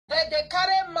They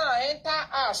carry man enter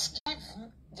ask if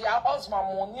their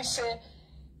husband money say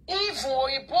if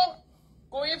we both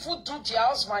go even do their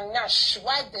husband nyash,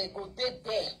 why they go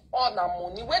there all the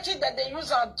money. Waiting that they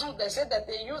use and do, they say that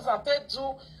they use and they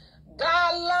do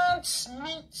gallant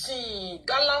meeting,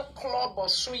 gallant club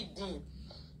of Sweden.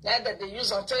 That they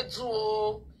use and they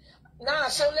do. Now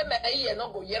say let me hear no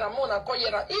go yera mona go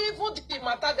yera. Even the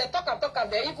matter they talk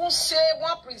and they even say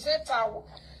one presenter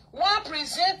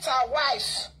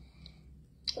wife,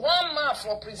 one man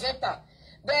for presenter.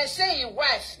 They say his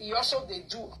wife, he also they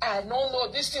do. I don't know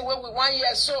this thing where we 1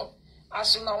 year so. As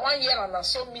soon as 1 year and I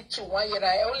saw me too 1 year.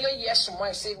 I only hear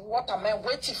someone say, what am I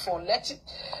waiting for? Let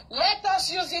us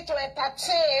use it to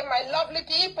entertain my lovely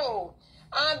people.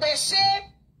 And they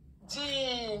say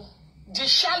the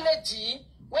chalet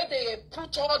where they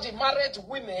put all the married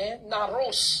women na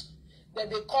rose that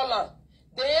they call her.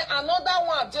 Then another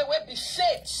one they will be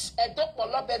faith. I don't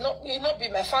not be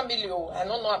my family. I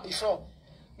don't know before.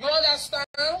 You understand?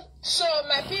 So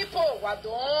my people, what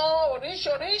do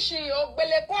rishi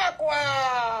ogbele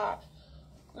kwa.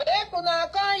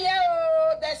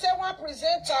 They say one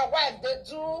presenter wife they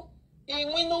do in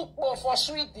Winupo for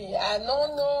Sweden. I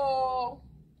don't know.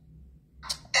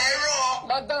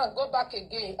 Madam, go back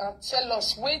again and tell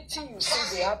us wait till you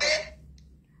see the happen.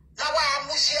 Now I am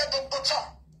the bottom.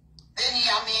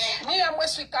 Me am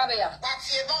West Victoria.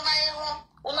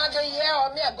 Una the year or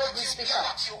me I go this speaker.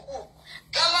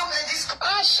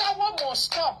 Our shower must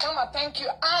stop. Mama, thank you.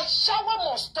 Our shower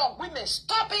must stop. Women,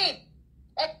 stop it.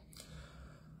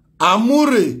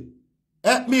 Amure,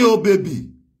 help me, oh baby,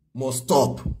 must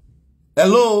stop.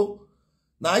 Hello?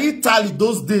 Now Italy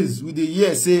those days with the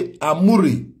year say,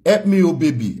 Amure, help me, oh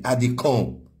baby, at the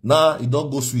come. Now it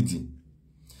don't go sweetie.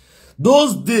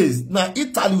 Those days, now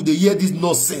Italy with the year this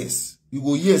nonsense. You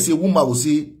go hear say woman will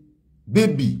say,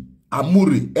 baby,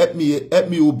 Amure, help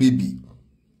me, oh baby.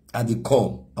 At the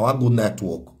come, I want to go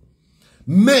network.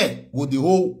 Men go the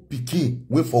whole picking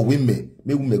wait for women.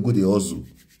 Make women go the hustle.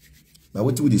 Now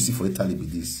what do they see for Italy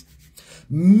with this?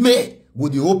 Men go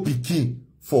the whole picking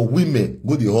for women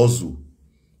go the hustle.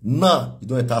 Now you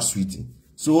don't enter sweetie.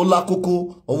 So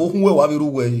Olakoko of whom we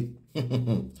waveru way.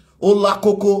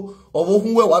 Olakoko of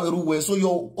whom we waveru way. So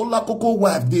your Olakoko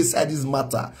wife they said this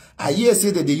matter. I hear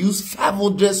say that they use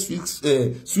 500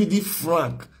 Swedish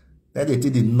franc. Then they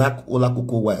take the knock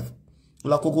Olakoko wife.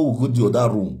 Olakoko will go to the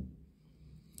other room.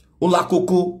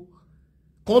 Olakoko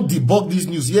can't debug this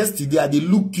news. Yesterday, they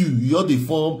look you. You all the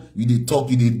form, you they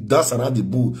talk, you they dance around the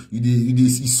bull, you they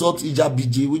insult Ija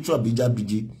BJ. Which one be Ija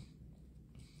BJ?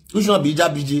 Which one be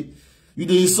Ija BJ? You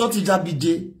they insult Ija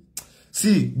BJ.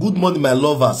 See, good morning, my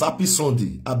lovers. Happy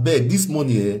Sunday. I beg this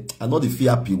morning, I know the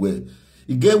feel happy way.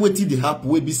 You get waiting the happy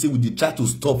way. Be say we they try to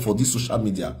stop for this social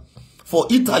media. For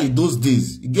Italy those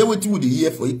days, you get what you would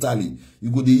hear for Italy. You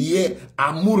go the hear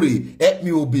Amure, help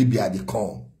me, oh baby, at the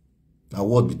come. Now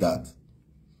what be that?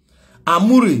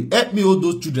 Amure, help me, oh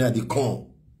those children at the come.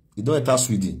 You don't enter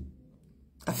Sweden.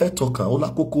 I felt talking.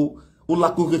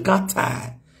 Olakoko can't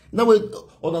tie. Now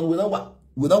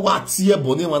without what tear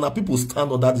bonnet when people stand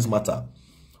under this matter.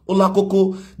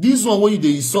 Olakoko, this one when you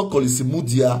they insult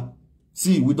Kolisimudia.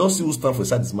 See, we don't see who stand for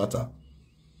inside this matter.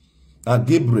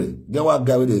 Gabriel, get what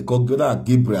guy they call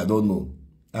Gabriel, I don't know.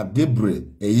 Gabriel,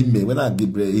 when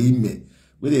Gabriel,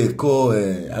 when they call,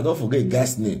 I don't forget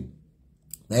guy's name.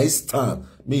 Next time,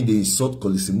 me they insult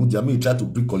Kolisimudia, me try to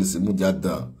bring Kolisimudia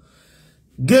down.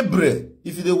 Gabriel,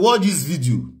 if you watch this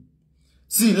video,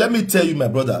 see, let me tell you, my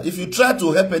brother, if you try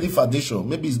to help any foundation,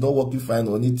 maybe it's not working fine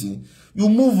or anything, you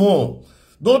move on.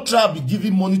 Don't try to be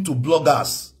giving money to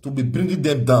bloggers to be bringing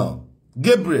them down.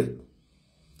 Gabriel,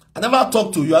 I never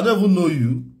talk to you. I don't even know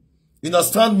you. You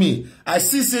understand me? I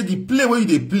see say the play where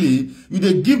they play, you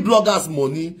they give bloggers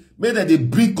money, make them they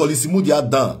bring Kolisimudia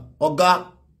down. Oga,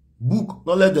 book,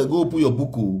 not let them go open your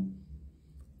book.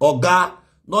 Oga,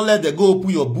 not let them go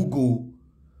open your book.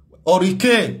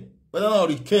 Hurricane, whether not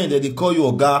hurricane, they call you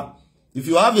Oga. If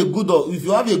you have a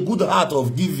good heart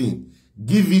of giving,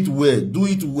 give it well, do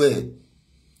it well.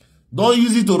 Don't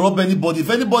use it to rob anybody. If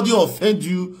anybody offend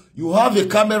you, you have a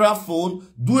camera phone,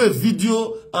 do a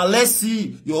video, and let's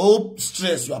see your whole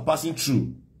stress you are passing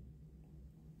through.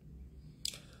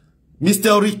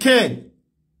 Mr. Hurricane,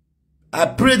 I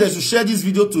pray that you share this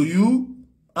video to you.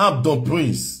 I'm Don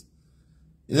Prince.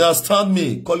 You understand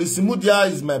me? Kolisimudia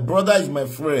is my brother, is my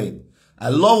friend. I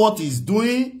love what he's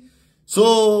doing.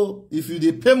 So, if you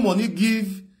they pay money,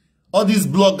 give all these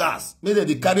bloggers, maybe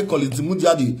they carry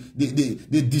Kolisimudia,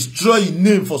 they destroy his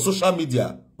name for social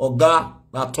media. Oga,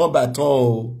 na turn by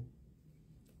turn.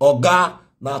 Oga,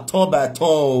 na turn by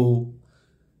turn.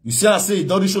 You see, I say, he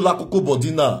don't show Olakoko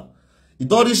body now. You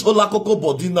don't reach Olakoko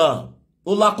body now.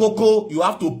 Olakoko, you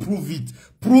have to prove it.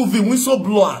 Prove it.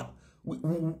 Whistleblower.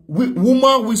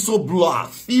 Woman whistleblower.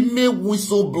 Female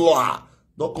whistleblower.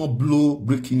 Don't come blow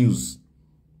breaking news.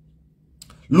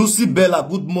 Lucy Bella,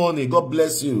 good morning. God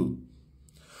bless you.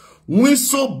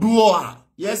 Whistleblower.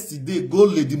 Yesterday, go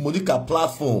Lady Monica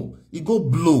platform. He go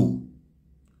blow.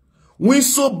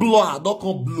 Whistleblower, don't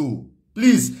come blow.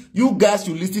 Please, you guys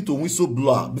should listen to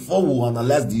whistleblower before we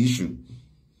analyze the issue.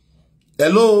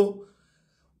 Hello?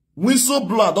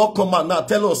 Whistleblower don't come out now.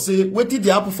 Tell us, say, what did they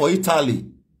happen for Italy?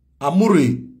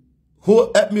 Amore,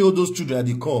 who help me all those children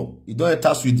they come. You don't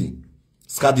enter Sweden.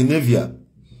 Scandinavia.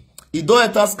 You don't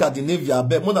enter Scandinavia. I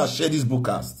bet more than share this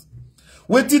broadcast.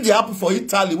 What did they happen for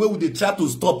Italy? Where would they try to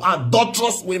stop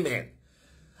adulterous women?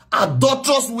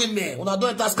 Adulterous women. When I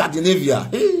don't enter Scandinavia.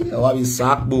 Hey, I want to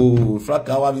sack, bo. Frank,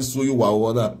 I want to show you what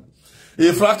wanna.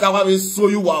 Hey, Frank, I want to show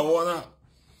you what wanna.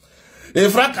 Hey,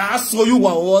 Frank, I show you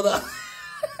what wanna.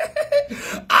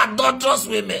 Adulterous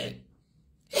women.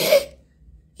 Hey,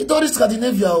 it don't reach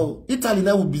Scandinavia. Oh. Italy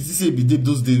now will be busy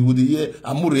those days. Would they hear?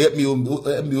 Amore help me,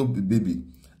 baby.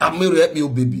 Amore help me,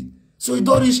 baby. So it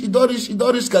don't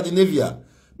reach Scandinavia.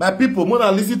 My people,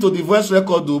 Mona listen to the voice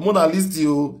record. Mona listen to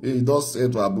you. Don't say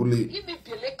to Abule.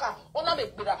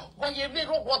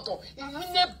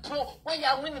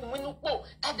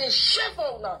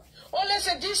 Only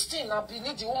say this thing I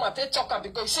believe the woman they talk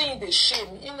because saying the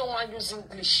shame. You know one use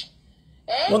English.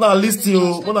 Mona listen,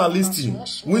 Mona listen.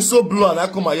 We so blow and I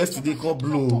come out yesterday. Come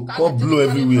blow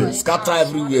everywhere, scatter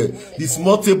everywhere. The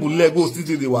small table leg goes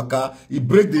still the waka. He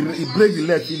break the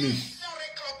leg finish.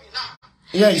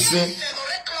 Yeah, he say.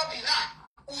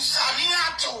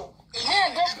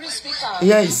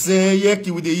 Yeah, he say, yeah,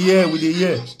 with the year. I am not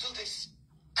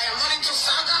into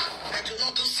saga. I do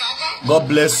not do saga. God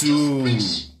bless you.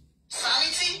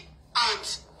 Sanity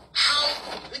and how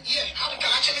we can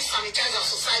actually sanitize our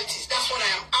societies. That's what I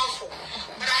am out for.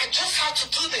 But I just had to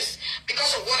do this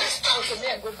because of what I started.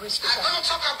 I'm going to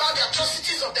talk about the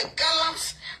atrocities of the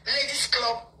gallant ladies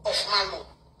club of Malmo.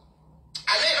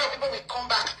 I know a lot of people will come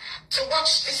back to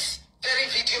watch this very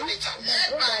video later.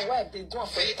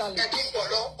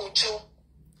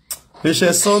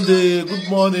 Patient Sunday, good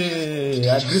morning.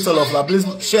 I greet all of you. Please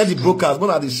share the broadcast. When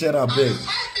are they share and beg?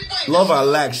 Love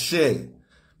and like, share.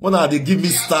 When are they give me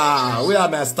star? Where are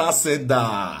my star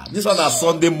sender? This one is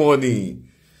Sunday morning.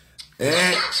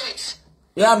 Where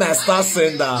are my star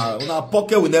sender? When our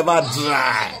pocket will never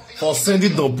dry for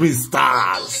sending the bring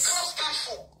stars.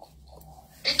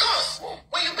 Because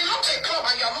when you belong to a club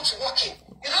and you are not working,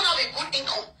 you don't have a good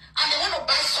income, and you want to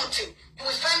buy something, you will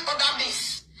find other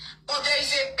means. But there is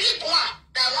a big one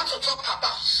that I want to talk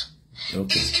about.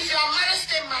 Okay. If you are married,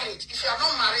 stay married. If you are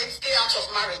not married, stay out of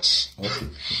marriage. Okay.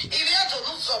 If you have to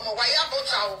do some, why you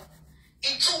about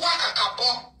itu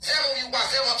wakakabo, zero you wa,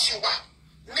 zero you wa.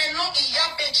 Meno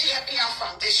Iyabeji Happy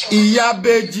Foundation.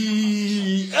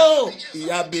 Iyabeji. Oh,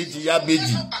 Iyabeji.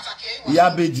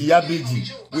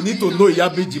 We need to know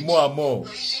Iyabeji more and more.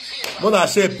 When I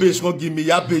share page, don't give me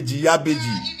Iyabeji.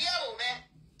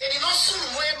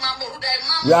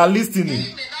 We are listening.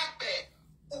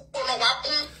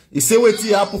 He say what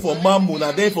he happened for Mamu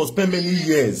and then for spend many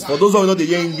years. For those who know the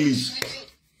hear English.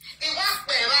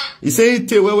 He say he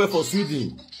take well for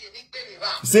Sweden.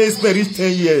 He say he spent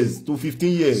 10 years to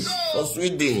 15 years for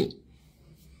Sweden.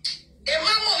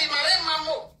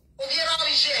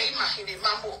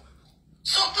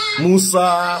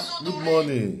 Musa, good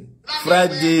morning.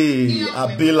 Friday,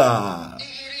 Abela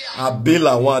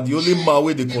one, the only man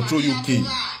where they control UK.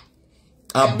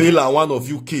 Abela one of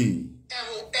UK.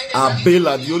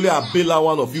 Abela, the only Abela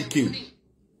one of UK.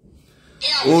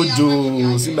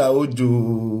 Ojo, see my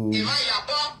Ojo.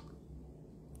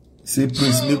 Say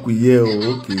Prince, make we hear,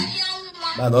 okay.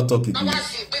 Man, not talking to you.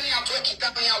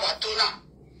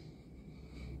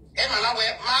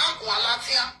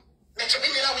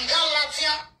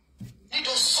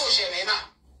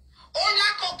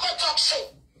 Olakoko talk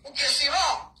show.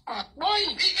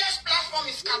 Biggest platform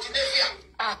is Scandinavia.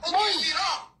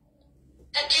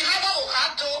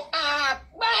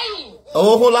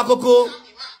 Olakoko.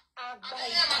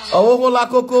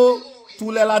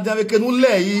 Tous les ladins avec nous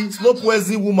les slow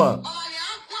poison woman.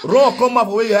 Raw come up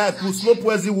where you at to slow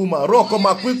poison woman. Raw come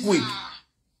up quick.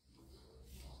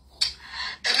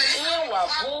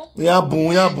 Yeah,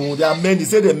 boom. There are many.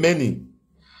 Say there are many.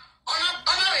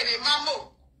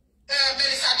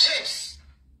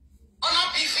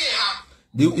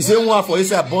 He say one for he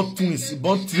say born twins,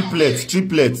 born triplets.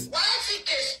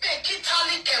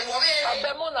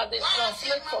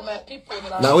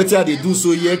 Now what they do so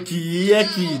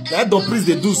yeki. That don't please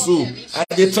they do so. And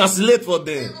they translate for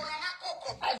them.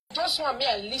 I just want me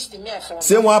at least me for.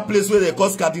 Say one place where they call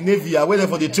Scandinavia, where they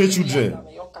for the trade children.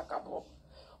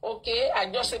 Okay,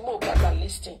 I just say more got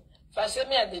listing. If I say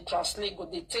me at the translate, go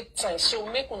they take time. So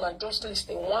make una just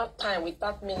listen one time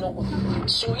without me no go.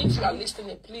 So if you are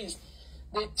listening, please,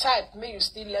 the type may you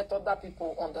still let other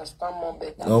people understand more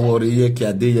better. Don't worry, Yeki,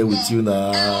 I dey here with you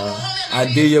now. I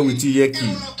dey here with you,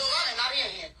 Yeki.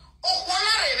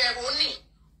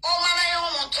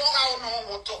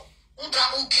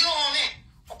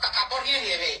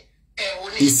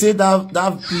 He said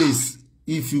that place,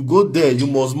 if you go there, you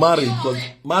must marry, because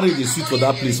marry the suit for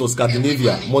that place or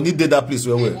Scandinavia. Money did that place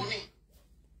well.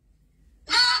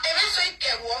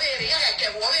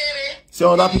 See,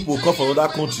 other people come from other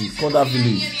country, come that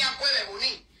village.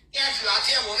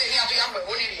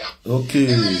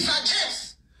 Okay.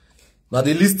 Now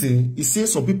they listen, he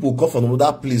says some people come from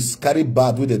another place, carry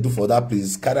bad what they do for that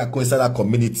place, carry a inside that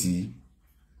community.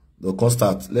 They'll come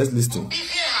start. Let's listen.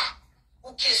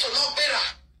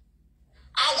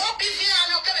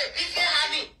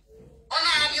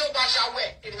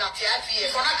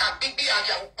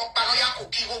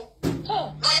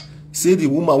 Say the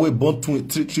woman will born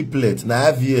triplet.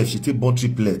 Now IVF, she take born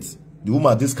triplet. The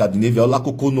woman this Scandinavia,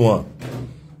 Olakoko Noah.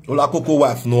 Olakoko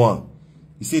wife Noah.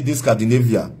 He say this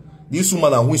Scandinavia. This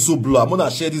woman and whistleblower. I'm gonna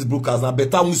share this broadcast. Now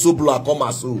better whistleblower come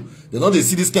as so. They know they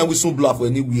see this kind of whistleblower for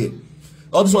anywhere.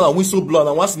 All this one and whistleblower,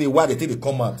 and once in a while they take the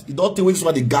comment. You don't think this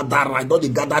one they gather, right? Don't they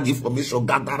gather the information,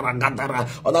 gather.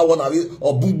 Other one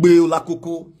or Bugbe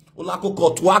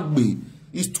Olakoko Twagbe.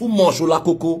 It's too much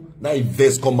Olakoko. Now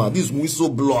invest command. This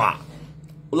whistleblower.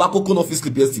 Olakoko no fit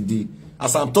sleep yesterday.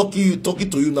 As I'm talking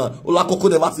to you now, Olakoko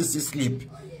never see sleep.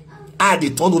 I dey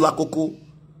turn Olakoko.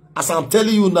 As I'm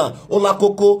telling you now,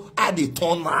 Olakoko, I dey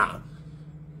turn now.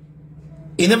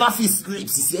 He never fit sleep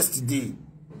since yesterday.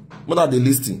 What are they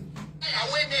listening?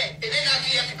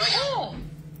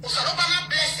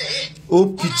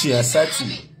 Oh, pitchy, I said to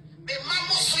you.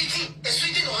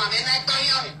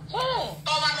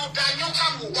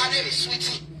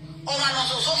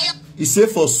 He say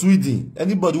for Sweden,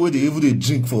 anybody where they even they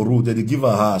drink for road, that they give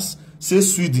a house. Say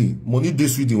Sweden, money day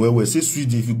Sweden, where say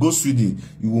Sweden, if you go Sweden,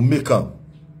 you will make up.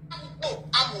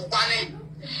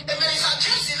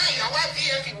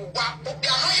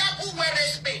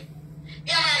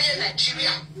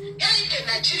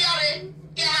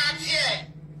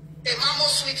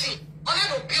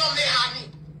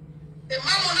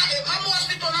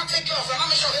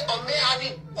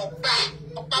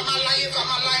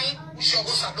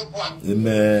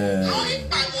 Amen.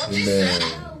 Amen.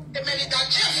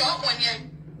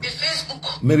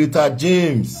 Merita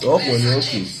James.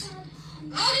 Okay.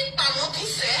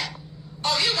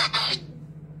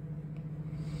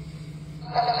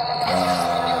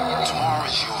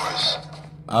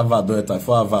 Harvard don't enter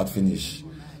for Harvard finish.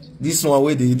 This one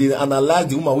where they analyze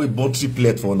the woman with born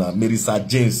triplet for now, Merita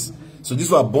James. So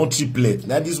this one born triplet.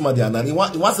 Now this one they analyze. He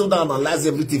wants to analyze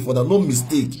everything for that. No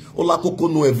mistake. Olakoko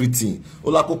know everything.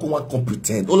 Olakoko want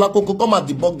comprehend. Olakoko come at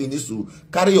the bug. They need to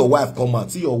carry your wife. Come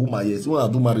out. See your woman. Yes, you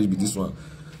want to do marriage with this one.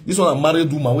 This one a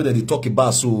married woman where they talk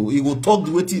about. So he will talk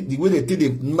the way they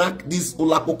knock this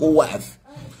Olakoko wife.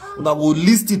 Now will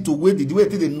list it to where the way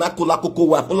they knock Olakoko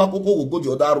wife. Olakoko will go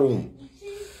to the other room.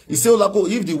 He say Olakoko,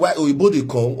 if the wife or they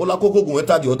come, Olakoko go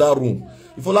enter the other room.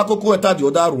 If Olakoko enter the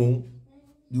other room,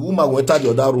 the woman will enter the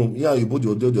other room. Yeah, you go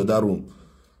to the other room.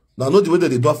 Now, know the way that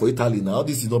they do it for Italy now.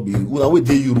 This is not be. Una way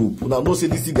they Europe. Una know say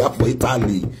this is the app for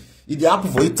Italy. It the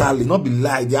apple for Italy, not be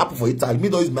lie. The apple for Italy. Me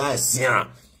don't use my eyes. Yeah.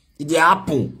 It the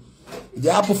apple. It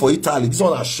the apple for Italy. This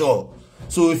one is sure.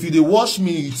 So if you they watch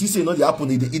me, you say not the apple.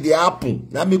 It the apple.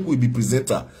 Now make we be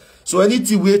presenter. So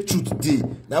anything we truth today.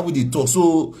 Now we dey talk.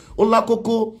 So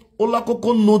Olakoko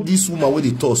know this woman where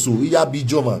they talk. So iya be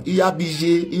Joma, iya be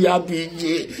J, iya be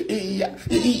J,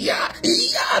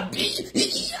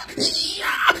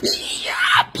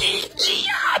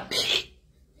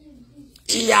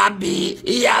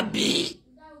 iya be.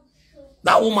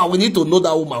 That woman, we need to know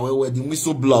that woman where the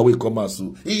whistleblower will come out.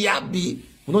 So iya be.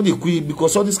 We know the queen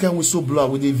because all this kind of whistleblower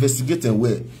we investigate and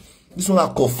where this one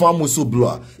a confirm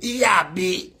whistleblower. Iya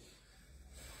be.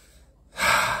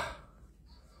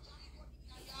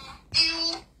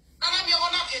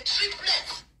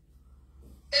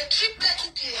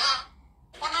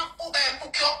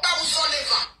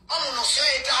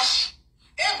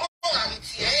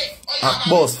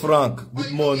 Boss Frank,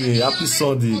 good morning. Happy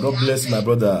Sunday. God bless my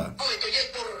brother.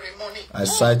 I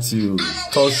cite you.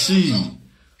 Toshi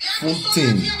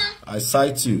Funtin, I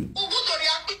cite you.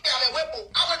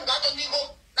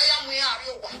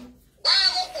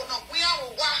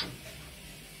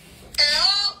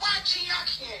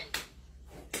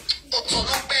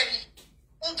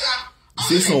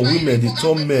 say some women, they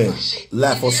turn men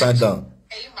life upside down.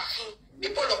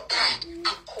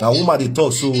 Now woman they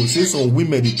talk, so say some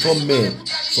women, they turn men,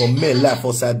 some men life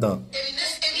upside down.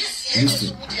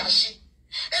 Listen.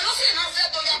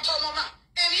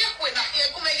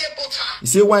 He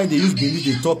say why they use Benin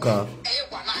they talk.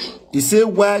 He say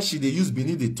why should they use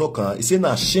Benin they talk. He say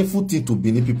na shameful thing to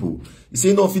Benin people. He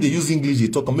say no if they use English they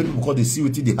talk. Many people they see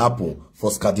what they happen for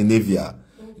Scandinavia.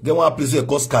 Get one place where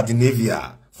called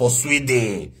Scandinavia for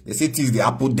Sweden. They say things they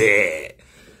happen there.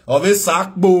 Of a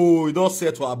sakbo, you don't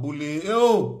say to Abule.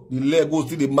 Oh, the leg goes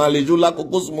to the mileage.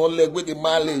 Olakoko small leg with the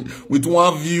mileage with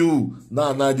one view.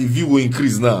 Now the view will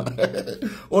increase now.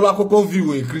 Olakoko view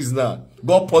will increase now.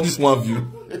 God punish one view.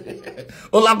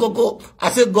 Olakoko,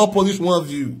 I said God punish one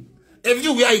view. If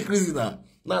you are increasing now,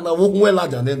 now walk well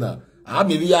larger than that. I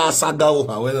mean, we are saga or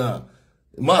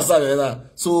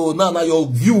so now your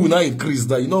view will not increase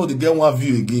now. You know they get one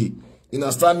view again. You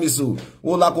understand me? So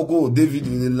Olakoko David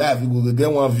in the life, you will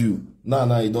get one view.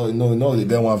 Now you don't know they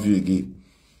get one view again.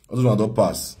 I just want to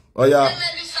pass. Oh yeah.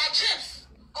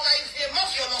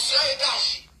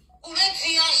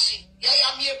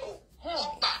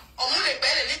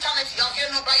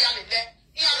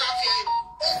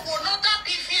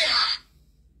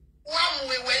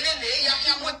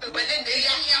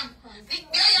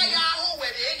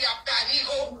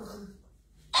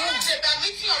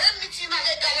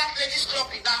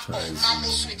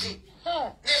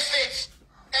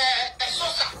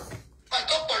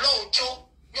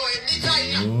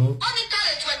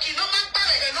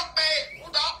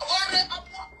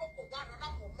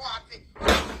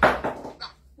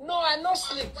 No, I no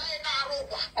sleep.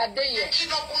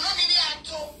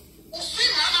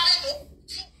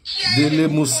 Dele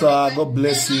Musa, God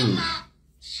bless you.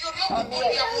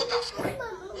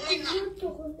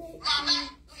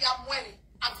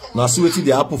 Now see what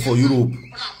they happen for Europe.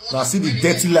 Now see the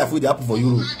dirty life where they happen for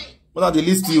Europe. But now they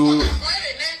list you.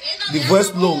 The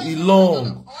voice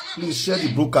long. Please share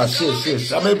the broadcast. Share.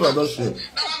 How many people don't share?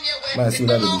 Might see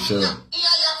that they be sharing.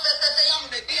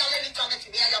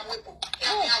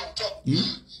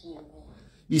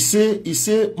 He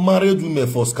say married women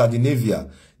for Scandinavia,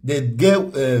 they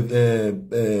get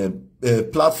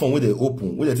platform where they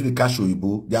open, where they take the cash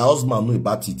Oyibo, their husband know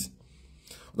about it.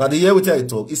 Now the year we tell you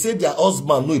talk, he said their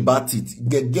husband know about it.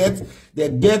 They get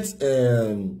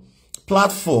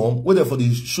platform where they for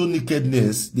the show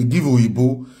nakedness, they give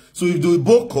Oyibo. So if the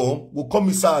Oyibo will come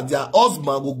inside, their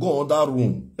husband will go on that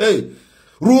room. Hey.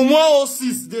 Room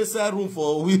 106, they say room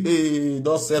for we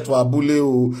don't set to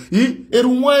Abule.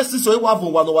 Room 106, so you have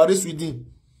one over Sweden.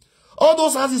 All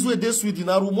those houses where they Sweden,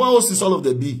 now room 106, all of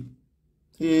the be.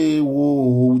 Hey,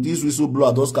 whoa, this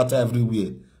whistleblower does scatter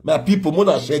everywhere. My people, more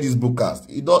than share this broadcast.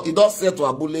 It don't set to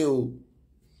Abule.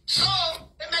 So,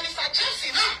 the minister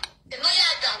Jesse, now, the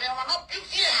lawyer guy, they were not built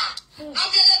here. Now,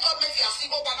 the government is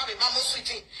single banner, the mammo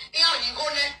sweetie. Here you go,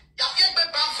 there, you have to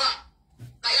Bava.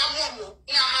 I am one,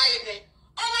 here high.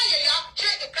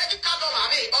 Check the credit card on my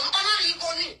way. On you go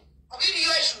in. I'll give you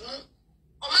a shoe.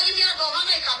 On my year, don't want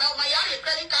to come out my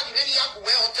credit card in any other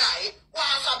way or die.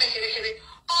 Once I make it.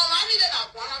 All I needed up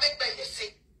one of the pay the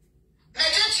sick.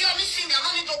 Legend you only see me, I'm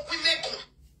only to quit me.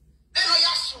 Then I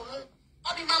ask you,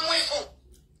 I'll be my way for.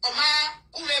 Or my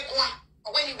Ulequa,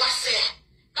 or when he was there.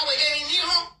 Now we're getting near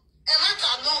home. And that's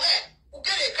our no head. Who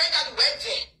get a credit card web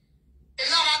there. And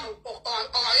now I know, or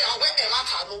where a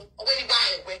matter no, or when he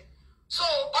buy it way. So,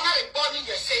 on a body,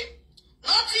 you say,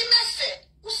 nothing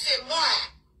message, who say more,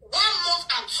 1 month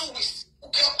and 2 weeks, who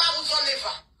can pounds on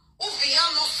liver, who via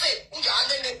no say, who are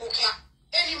the bookia,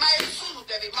 any my soon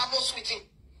that the mammo sweeting.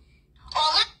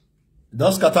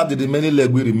 Don't scatter the many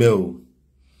leg we remain.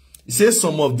 He says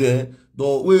some of them,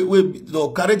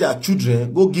 they'll carry their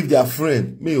children, go give their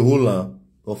friend, may hold on,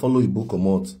 or follow the book of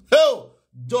months. Hell,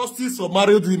 justice for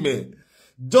married women,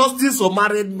 justice for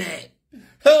married men.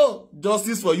 Hell,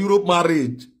 justice for Europe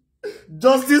marriage.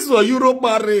 Justice for Europe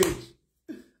marriage.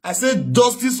 I said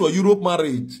justice for Europe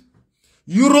marriage.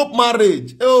 Europe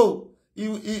marriage. Hell,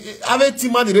 have a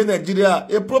team in Nigeria.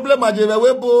 A problem at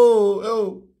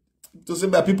Webo. To say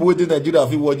my people waiting in Nigeria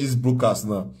if you watch this broadcast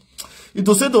now. It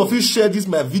to say to if you share this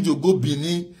my video go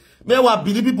Benin. Me what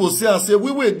Benin people say and say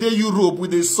we were there Europe with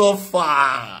the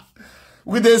suffer.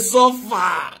 With the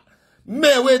suffer.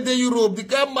 Men where they Europe, the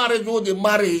kind of marriage who they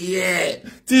marry here.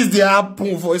 This they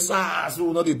happen for his ass,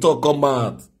 who not the talk come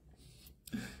out.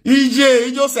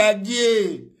 Ijo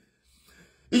sagye.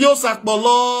 Ijo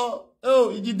sakpolo.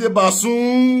 Oh, iji de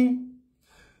basun.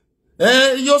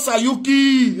 Ijo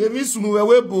sayuki. Emi sunu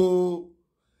wewebo.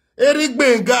 Eric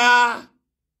Benga.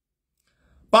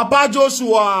 Papa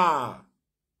Joshua.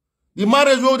 The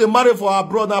marriage wey they marry for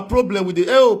abroad, na problem with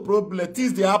the problem.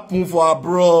 Things they happen for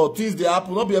abroad. Things they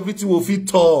happen. Not be everything will fit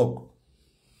talk.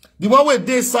 The one where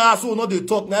they say so not they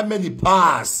talk, not many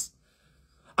pass.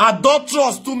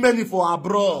 Adulterers too many for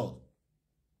abroad.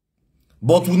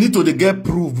 But we need to get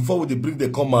proof before we bring the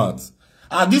comment.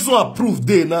 And this one proof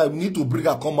day now, we need to bring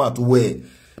a comment where.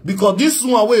 Because this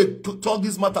one way to talk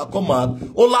this matter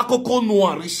comment, Olakoko no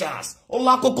and Richards.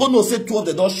 Olakoko no say two of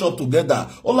them don't shop together.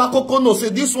 Olakoko no say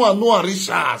this one no and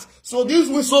Richards. So this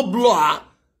whistleblower,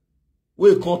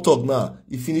 we can't talk now.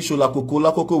 He finish Olakoko.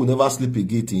 Olakoko will never sleep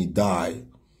again till he die.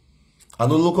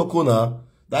 And Olakoko now,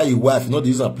 that his wife, not the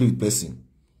use and play with person.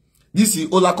 This is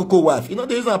Olakoko wife. You know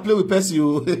the reason I play with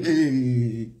person.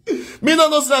 Me no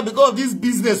know say because of this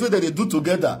business where they do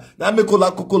together. That make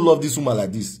Olakoko love this woman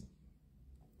like this.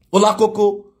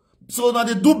 Olakoko. So now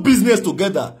they do business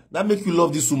together. That make you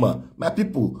love this woman. My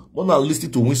people, wanna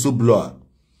listen to whistleblower.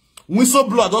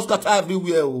 Whistleblower just cut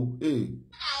everywhere. Oh. Hey.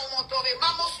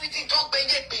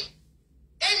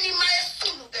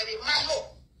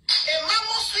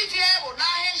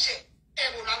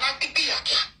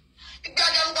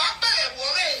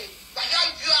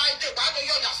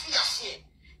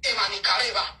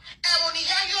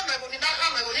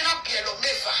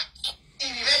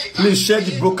 Please share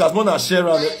the broadcast. No, not share.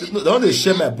 They don't they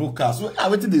share my broadcast. I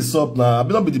waited this up now. I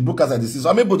may not be the broadcast at this. So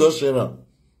I may don't share.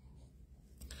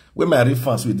 When my real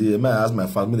fans with the, I ask my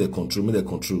fans, me they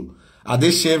control. Are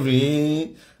they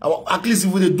sharing? At least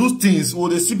if they do things, or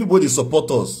they see people they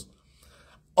support us.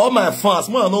 All my fans,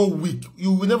 man, are not weak.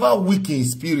 You will never weak in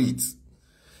spirit.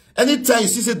 Anytime you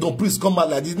see say don't please come out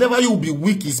like this, never you will be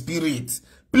weak in spirit.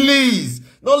 Please,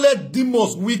 don't let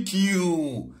demons weak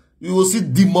you. You will see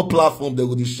demon platform, they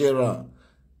will be share.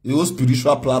 You will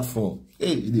spiritual platform.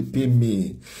 Hey, they pay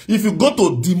me. If you go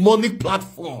to demonic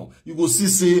platform, you will see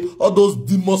say all those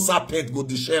demon serpent go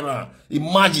the share.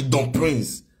 Imagine don't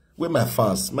prince. Where my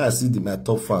fans? My see my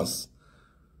top fans.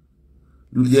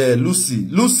 Yeah, Lucy,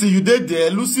 you did there.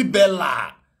 Lucy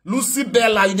Bella, you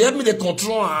did help me the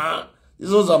control, huh?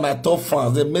 These are my top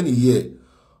fans. They're many here.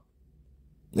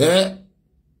 Yeah.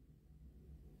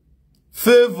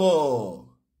 Favor,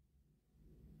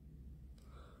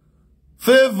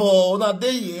 now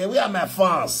they here. We are my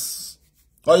fans.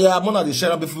 Oh yeah, I'm gonna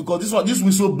share before because this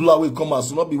whistleblower will come out,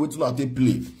 so not be waiting until they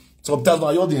play. Sometimes now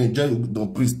you the enjoy the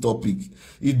priest topic.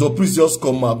 If the priest just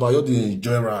come out, now you the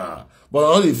enjoy. But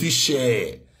I only if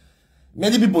share.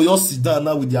 Many people just sit down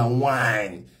now with their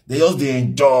wine. They just they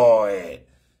enjoy.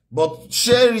 But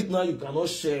share it now, you cannot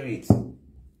share it.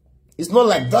 It's not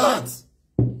like that.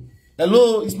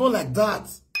 Hello, it's not like that.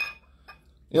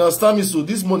 You understand me? So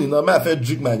this morning now, I have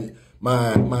drink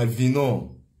my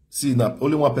vino. See now,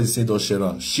 only one person say don't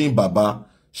share. Shin Baba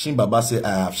say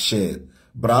I have shared.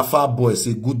 Brafa boy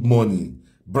say good morning.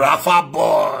 Brafa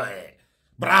boy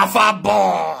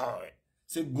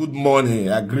say good morning.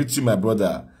 I greet you, my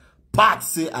brother. Pat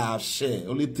say I have shared.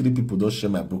 Only 3 people don't share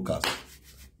my broadcast.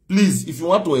 Please, if you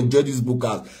want to enjoy this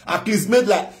broadcast, at least make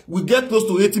like we get close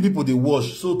to 80 people they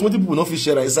watch. So 20 people not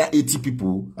share. It's like 80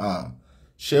 people.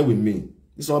 Share with me.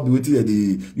 This one be waiting at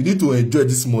the. You need to enjoy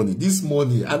this money. This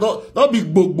money. I not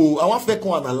big bobo. I want to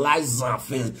analyze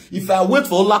first. If I wait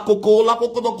for Olakoko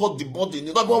don't got the body.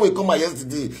 You not going to come out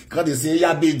yesterday. Because they say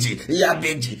yeah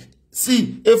beji.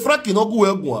 See, a frank in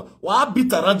Ogu Wa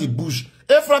beat around the bush.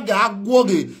 A frank a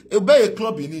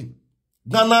club in it.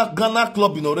 Ghana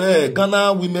club in Ore,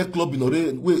 Ghana women club in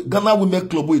Ore, Ghana women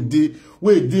club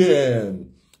where they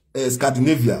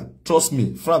Scandinavia. Trust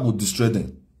me, Frank will destroy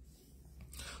them.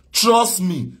 Trust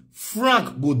me,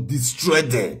 Frank will destroy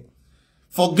them.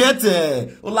 Forget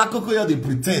Olakoko, yeah, they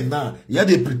pretend now. Yeah,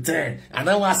 they pretend. And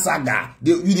then one saga.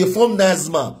 You they form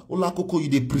Nazma. Olakoko, you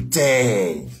they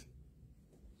pretend.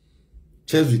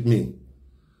 Cheers with me.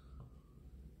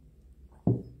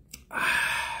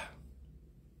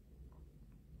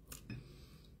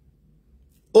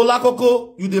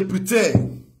 Olakoko, you they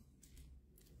pretend.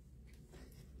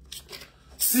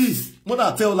 See, when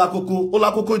I tell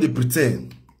Olakoko, they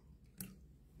pretend.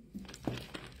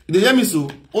 You hear me so?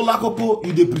 Olakoko,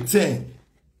 you they pretend.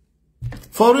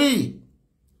 For real.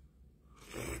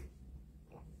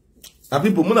 And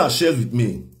people, when I share with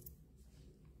me.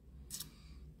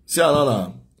 See,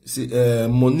 Anana. See,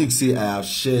 Monique say I have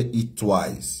shared it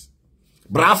twice.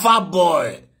 Brafa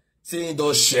boy, saying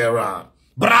don't share.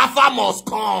 Brafa must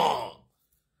come.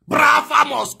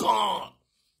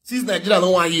 Since Nigeria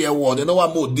don't want to hear word, they don't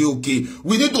want more day okay.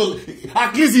 We need to,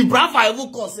 at least if Brafa ever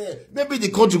come, say, maybe the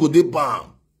country will be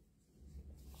bam.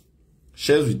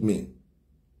 Share with me.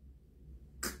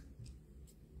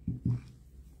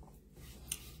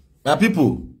 My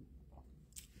people,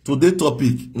 Today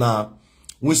topic now,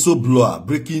 whistleblower,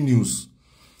 breaking news.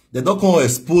 They don't come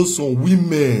expose some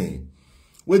women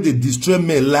where they destroy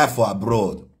men life for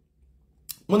abroad.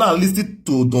 When I listen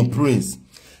to Don Prince,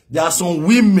 there are some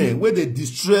women where they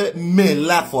destroy men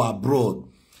life for abroad.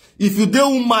 If you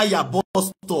don't mind your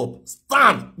bus stop,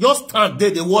 stand. Just stand there,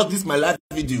 they watch this my live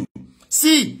video.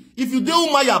 See, if you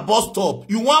don't mind your bus stop,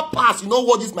 you want pass, you don't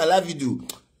watch this my live video.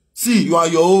 See, you are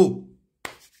your own.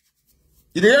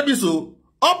 You hear me so?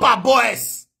 Upper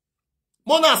boys.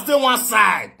 Mona stay one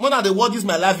side. Mona they watch this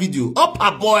my live video.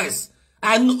 Upper boys.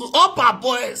 And upper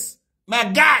boys. My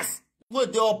guys. Go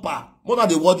the upper. Mona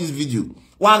they watch this video.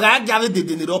 Waga gather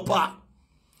the upper.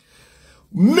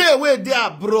 Men where they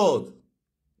abroad.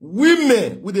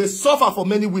 Women will they suffer for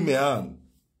many women.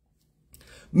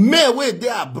 Men where they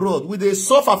abroad will they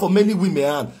suffer for many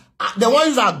women. The one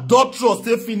use adulterous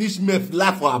they finish men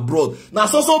life for abroad. Now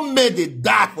so men they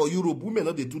die for Europe. Women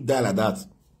not they too die like that.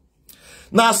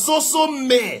 Now so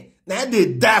men now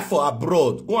they die for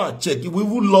abroad. Go and check. We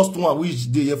even lost one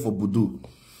which day here for Budu.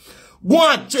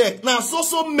 Go and check. Now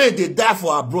so men they die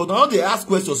for abroad. Now they ask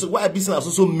questions. So why be saying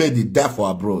so men they die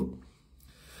for abroad?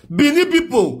 Benin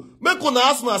people, make una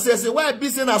ask me say why be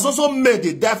saying so men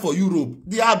they die for Europe?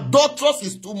 The adulterous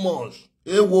is too much.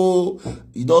 Ewo,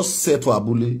 you don't say to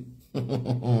Abule.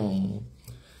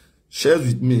 Share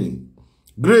with me.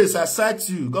 Grace, I cite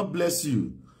you. God bless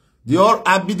you.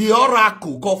 I be the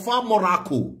oracle, confirm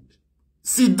oracle.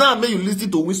 Sit down, may you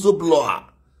listen to whistleblower.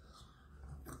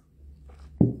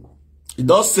 It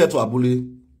does say to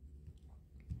Abule.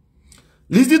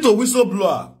 Listen to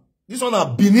whistleblower. This one a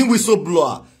Benin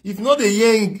whistleblower. If not the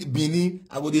hearing Benin,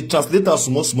 I will translate a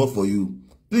small for you.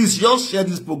 Please just share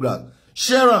this program.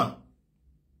 Share it.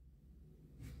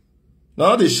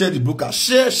 Now they share the book.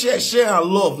 Share and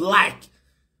love, like.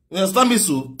 You understand me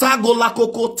so? Tag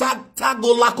Olakoko, tag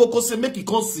Olakoko, say make it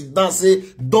come sit down, say,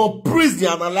 don't praise the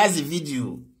analyze the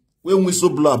video. When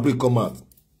whistleblower break come out.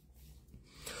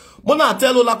 When I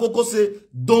tell Olakoko, say,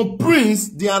 don't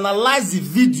praise the analyze the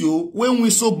video when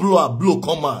whistleblower blow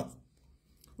come out.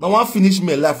 Now I finish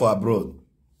my life for abroad.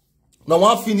 Now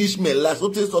I finish my life.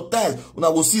 Sometimes when I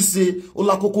will see say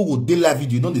Olakoko go dey live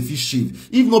video, you know the fish shave.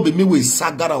 If not be me with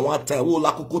saga and one time,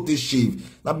 Olakoko take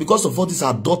shave. Now because of all these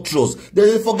adulterous,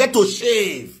 they forget to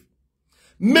shave.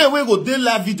 Men when go dey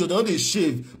live video, they don't they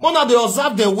shave. But now they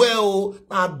observe them well,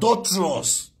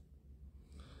 adulterous.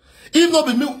 If not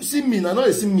be me, see me now,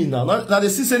 they see me now. Now they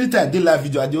see anytime they live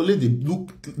video, they always they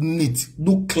look neat,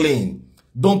 look clean.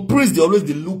 Don't praise, they always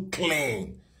they look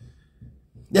clean.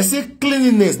 They say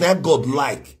cleanliness that God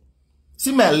like.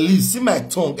 See my lips, see my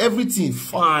tongue, everything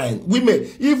fine. Women,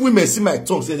 if women see my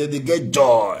tongue, say that they get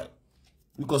joy.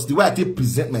 Because the way I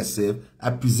present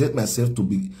myself to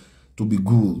be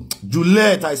good.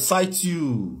 Juliet, I cite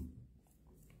you.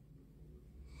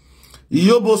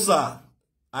 Iyobosa,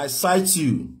 I cite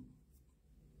you.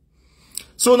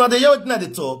 So now they hear what they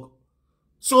talk.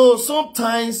 So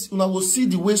sometimes when I will see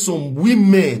the way some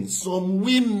women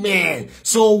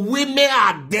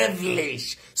are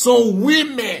devilish. Some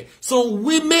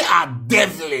women are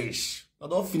devilish. I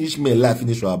don't finish my life,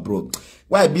 finish my abroad.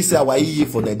 Why be say I here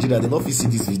for Nigeria? They don't see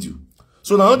this video.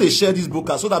 So now they share this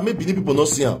broadcast so that maybe Benin people not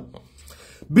see them.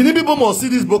 Benin people must see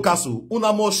this broadcast. So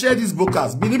una must share this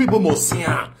broadcast. Benin people must see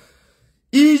them.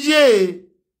 EJ,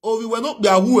 or we were not be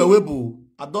a who awebo.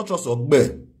 I don't trust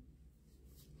Ogbe.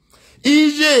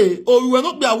 EJ, or we will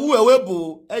not be a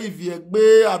woo if you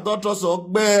be a daughter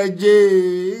of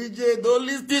EJ, don't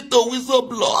listen to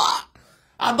whistleblower.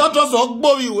 A daughter of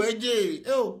Bobby, EJ.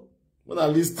 Oh, when I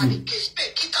listen.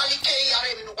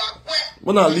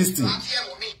 When I listen.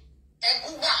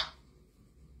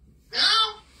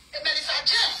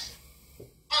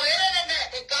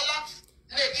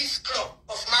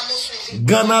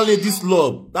 Ghana Ladies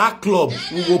Club. That club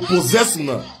we will possess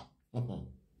now.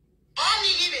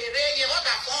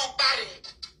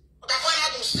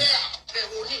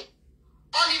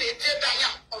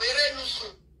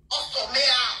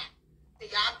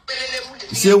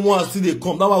 Say once till they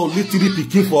come, now I will leave 3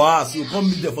 picking for us. You come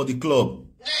meet there for the club.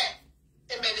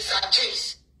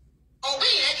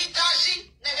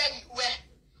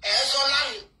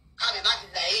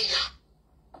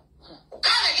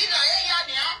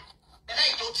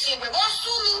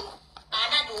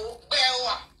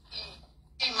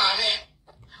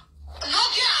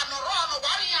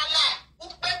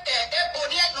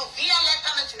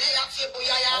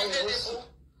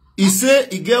 He say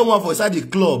he get one for inside the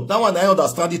club. That one I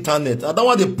understand the internet. And that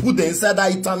one they put the inside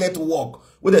that internet work.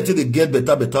 Where they say they get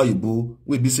better you boo.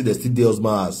 We be see the still deals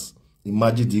mass.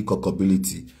 Imagine the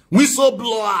cockability.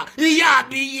 Whistleblower. Yeah,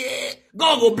 be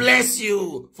God will bless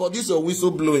you for this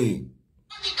whistleblowing.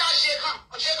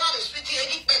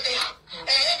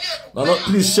 No,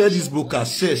 please share this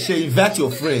broadcast. Share. Invite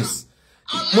your friends.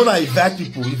 Mona, invite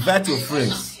people. Invite your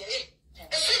friends.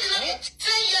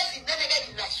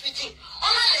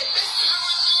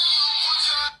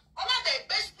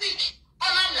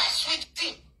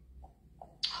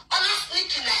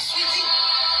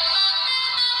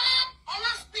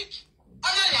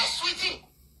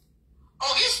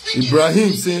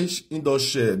 Ibrahim says, in those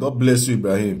share. God bless you,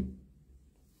 Ibrahim.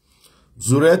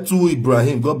 Zuretu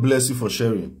Ibrahim, God bless you for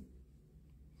sharing.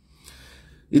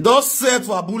 It does set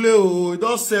for Abule, oh, it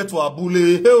does set for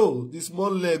Abule. Oh, this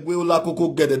small leg where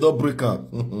Olakoko get it, don't break up.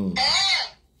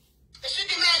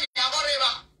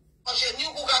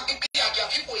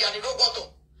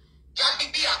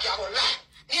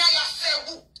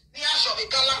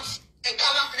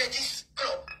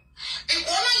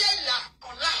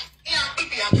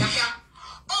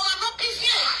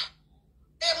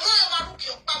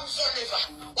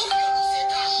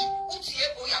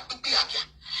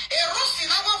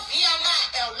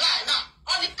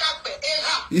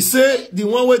 He said the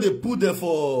one where they put there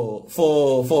for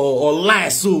online,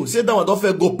 so say that one don't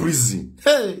fair go prison.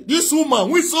 Hey, this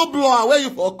woman, whistleblower, where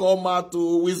you for come out to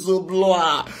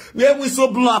whistleblower? Where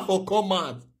whistleblower for come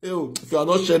out? Hey, if you are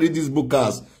not sharing this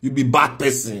broadcast, you be bad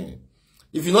person.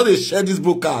 If you know they share this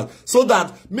broadcast, so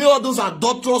that may all those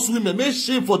adulterous women make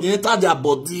shame for the enter their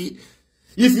body.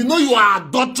 If you know you are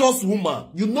adulterous woman,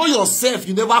 you know yourself,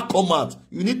 you never come out.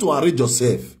 You need to arrange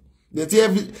yourself. They say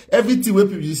everything where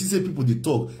people, you see people they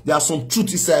talk, there are some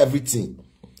truth inside everything.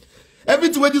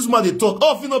 Everything where this man they talk,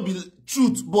 oh, if it not be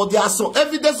truth, but there are some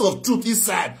evidence of truth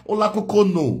inside. Olakoko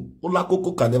no.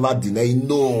 Olakoko can never deny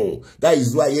no. That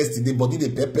is why yesterday, body the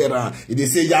pepper, they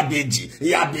say Yabeji.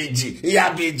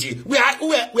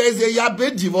 Where is the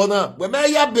Yabeji, Vona? Where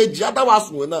may Yabeji?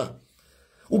 Adawaswena.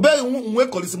 Ube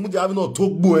kolisimu they have not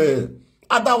talk boy.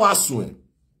 Adawaswen.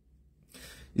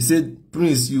 He said,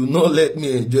 Prince, you not let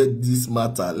me enjoy this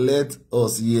matter. Let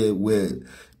us hear well.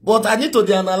 But I need to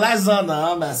analyze her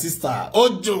now, my sister.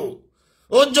 Ojo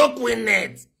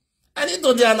Queenet. I need to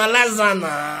analyze her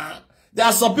now. There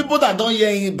are some people that don't hear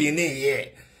in Benin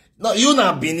here. No, you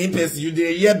not Benin person. You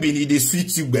dey hear Benin, they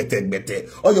sweet you better.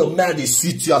 All your man, they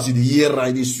sweet you as you dey hear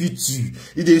right. They sweet you.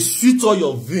 They sweet all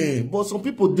your vein. But some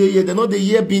people they hear, they know they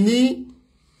hear Benin.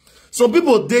 Some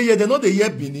people they hear, they know they hear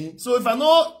Benin. So if I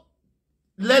know,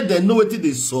 let them know what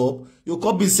they saw. You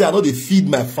come be say I know they feed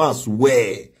my fans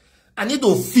well. I need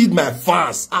to feed my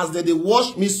fans as they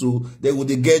watch me so they will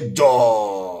get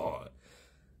joy.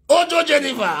 Ojo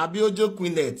Jennifer, I be Ojo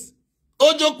Queenet.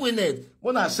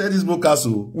 When I share this broadcast,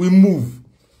 we move.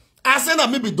 I said that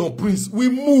maybe Don Prince, we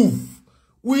move.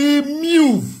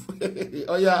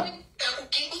 Oh yeah.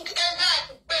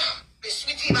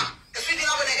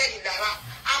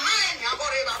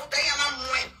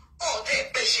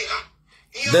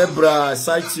 Deborah, I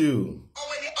cite you.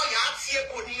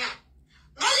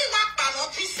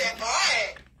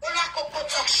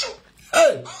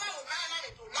 Hey.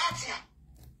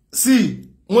 See,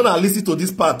 when I listen to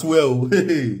this part well,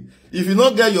 if you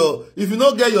not get your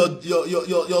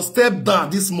step down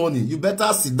this morning, you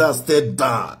better sit down, step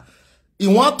down.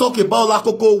 You want to talk about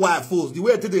Olakoko wife, the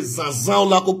way it is Zanzan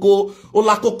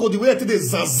Olakoko, the way it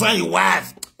is Zanzan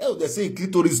wife. Oh, they say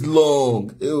clitoris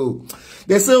long. Oh.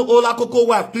 They say Olakoko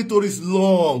wife clitoris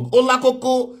long.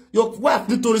 Olakoko, your wife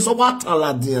clitoris what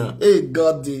aladian. Hey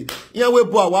God, yeah we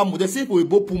bo awamu. They say we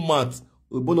bo pumat.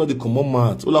 We bo no the common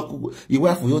mat. Olakoko, your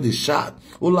wife we the shot.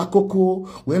 Olakoko,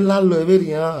 when la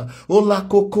leverian.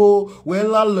 Olakoko,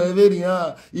 when la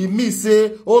leverian. It me say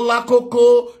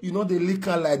Olakoko, you know they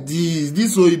liquor like this.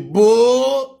 This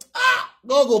Oibo. Ah,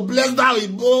 go bless that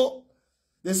Oibo.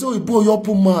 They say Oibo your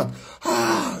pumat.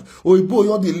 Ah, Oibo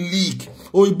your the leak.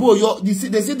 Oibo your they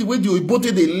say the way the Oibo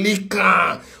take the leak.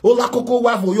 Olakoko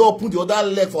wife will you open the other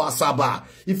leg for Asaba.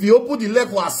 If you open the leg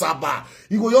for Asaba,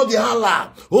 you go your the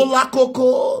holla.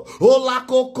 Olakoko,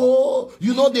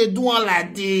 you know they do one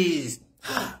like this.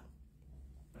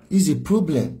 It's a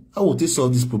problem. How will they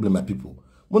solve this problem, my people?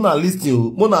 Mona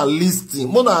listing.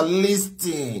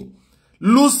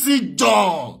 Lucy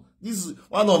John. This is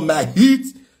one of my hit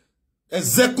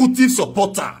executive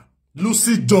supporter.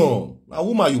 Lucy John. Now,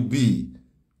 woman you be.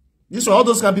 This one, all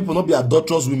those kind of people not be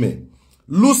adulterous women.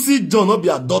 Lucy John not be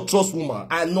adulterous woman.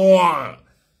 I know her.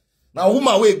 Now,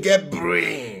 woman will get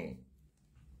brain.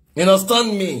 You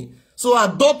understand me? So,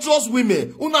 adulterous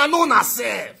women, una know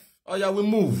herself. Oh yeah, we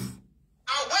move.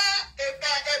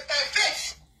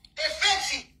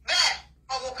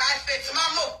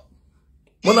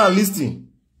 Mona listing.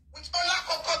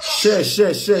 Share.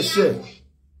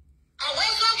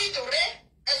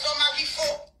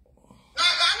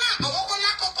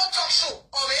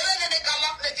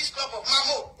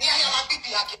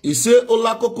 He say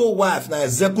Olakoko wife na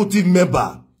executive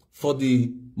member for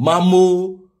the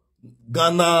Mamo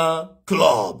Ghana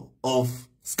Club of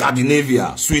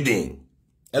Scandinavia, Sweden.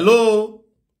 Hello?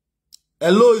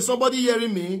 Hello, is somebody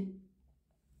hearing me?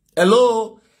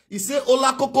 Hello? He say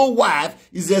Olakoko wife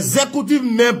is executive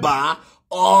member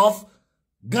of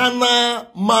Ghana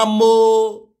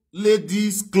Mamo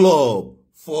Ladies Club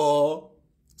for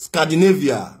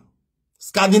Scandinavia.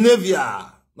 Scandinavia.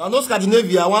 Now, no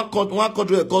Scandinavia, one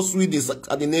country called Sweden,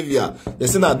 Scandinavia. They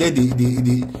say now they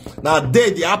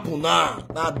happen now.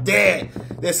 Now there.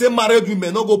 They say married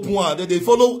women no go point. They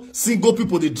follow single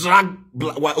people, they drag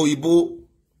Oyibo.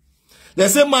 They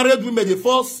say married women, they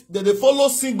follow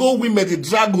single women, they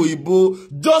drag Oyibo.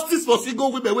 Justice for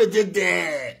single women, where they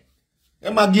there.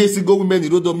 Emma gay single women, they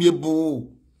don't do me.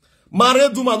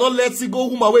 Married woman, not let single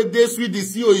woman, where they sweet, they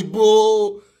see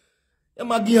Oyibo.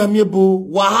 Emma gay amiebo.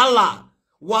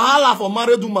 Wahala for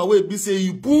married woman wey be say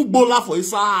you pull bola for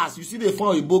his ass. You see the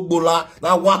phone you book bola.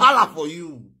 Now wahala for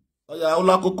you. Oh yeah,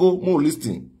 Olakoko, more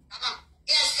listing.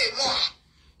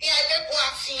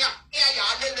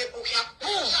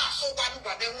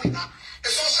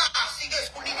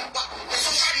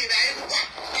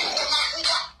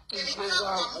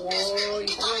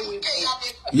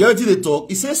 You heard they talk?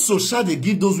 He says social they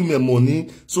give those women money.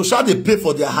 Social they pay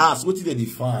for their house. What did they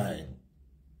define?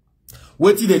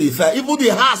 What did they define? Even the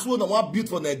house when one built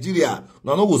for Nigeria,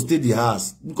 now no go stay the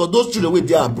house because those children were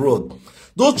there abroad.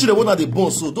 Those children when are they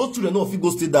born, so those children know if you go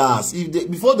stay the house. If they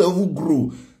before they even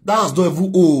grow, that house don't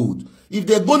even old. If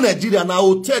they go Nigeria now,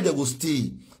 hotel they go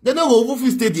stay. They don't go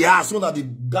even stay the house when they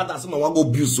gather someone want go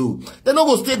build so. They don't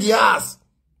go stay the house.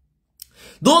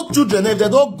 Those children, if they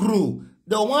don't grow,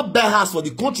 they want buy house for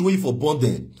the country where you for born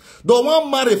them. They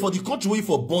want marry for the country where you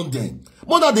for born them.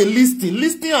 More than the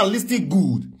listing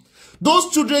good.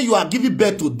 Those children you are giving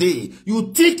birth today,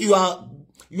 you think you are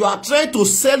trying to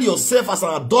sell yourself as an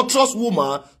adulterous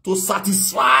woman to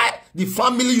satisfy the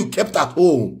family you kept at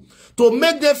home, to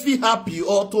make them feel happy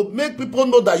or to make people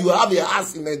know that you have a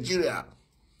house in Nigeria.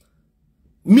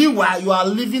 Meanwhile, you are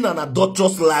living an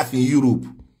adulterous life in Europe.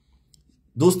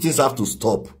 Those things have to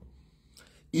stop.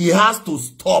 It has to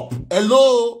stop.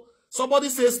 Hello? Somebody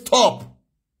say stop.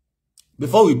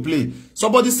 Before we play,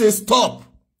 somebody say stop.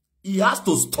 It has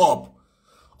to stop.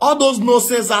 All those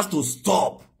nonsense has to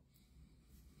stop.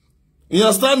 You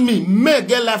understand me? Men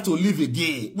get life to live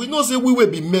again. We know say we will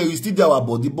be men, we still do our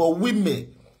body, but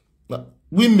women, I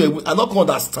not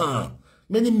understand.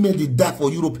 Many men they die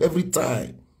for Europe every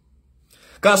time.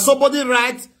 Can somebody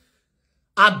write,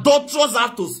 adulterers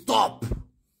have to stop?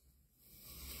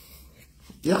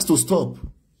 It has to stop.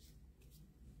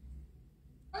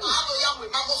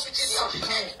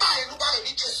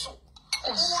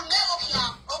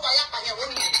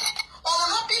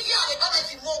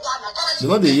 You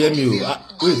know they hear me.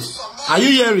 Wait, are you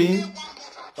hearing?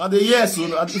 Are they yes?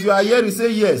 If you are hearing,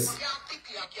 say yes.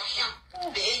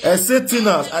 I say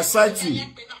Tina, I cite you.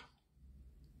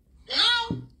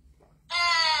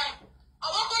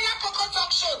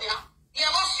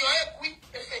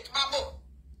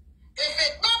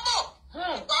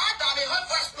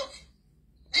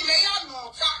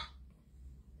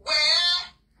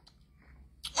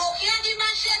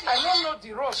 I don't know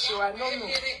the rush, so I don't know.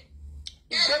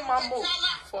 Is there Mambo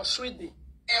for Sweden?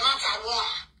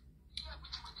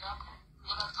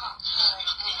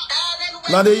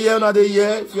 Now they hear.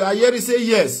 If you are here, say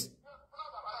yes.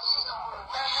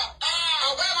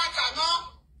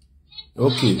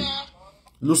 Okay.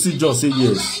 Lucy John say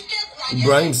yes.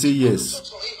 Ibrahim say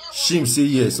yes. Shim say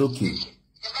yes. Okay.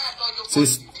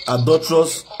 Says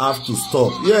adulterers have to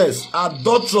stop. Yes,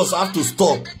 adulterers have to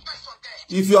stop.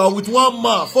 If you are with one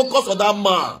man, focus on that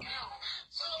man.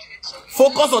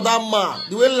 Focus on that man.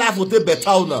 The way life will take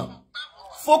better now.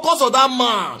 Focus on that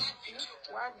man.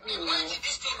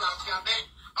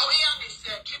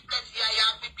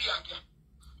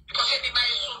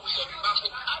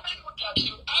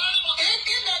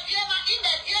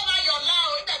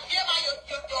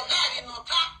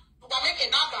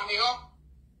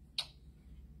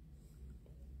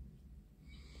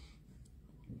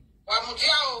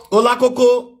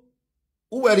 Olakoko,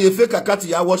 who were a fake kakati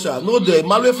ya washer? No, the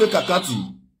malwe fake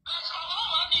kakati.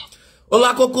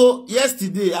 Olakoko,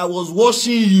 yesterday I was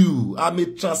watching you. I'm a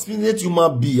transparent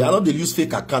human being. I know they use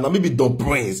fake account. I maybe Don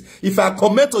Prince. If I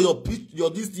comment on your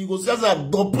this thing, you go say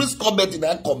Don Prince comment in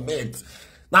that comment.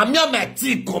 Now me and my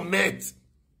team comment.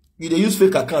 They use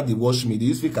fake account, they watch me. They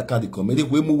use fake account, they comment. They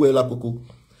will move Olakoko.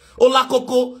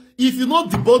 Olakoko, if you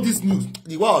not debunk this news,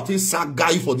 the one I'll take sack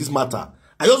guy for this matter.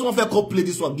 I just want to come play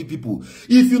this one, give people.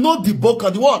 If you not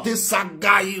debunk, the one I'll take sack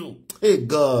guy you. Hey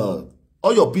God,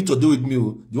 all your picture do with me.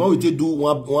 The one we take do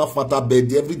one fatal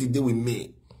bed everything do with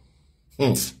me.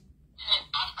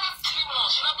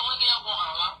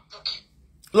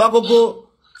 Olakoko,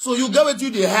 so you get what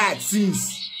you they had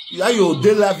since. Yeah, your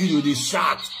daily life video, they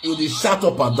shut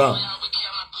up and down.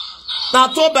 Now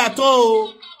turn by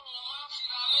turn.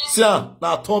 See,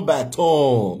 now turn by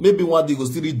turn. Maybe one day go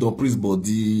still read the priest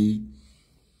body.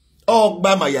 Oh,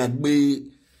 by my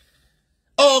yagbe.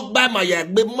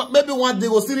 Maybe one day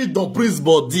go still read the priest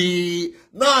body.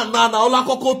 Nah,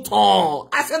 Olakoko turn.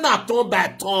 I say now turn by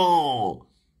turn.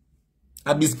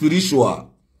 I be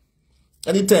spiritual.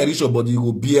 Anytime you reach your body, you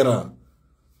go bear her.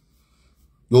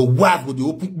 Your wife go dey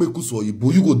open beku so you go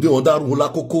dey under room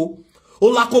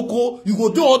Olakoko, you go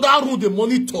dey under room the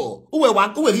monitor. Who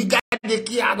he guy dey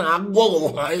kia na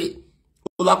agbo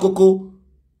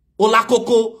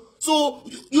Olakoko. So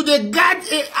you dey guard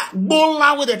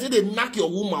bola wey they knock your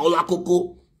woman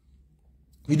Olakoko.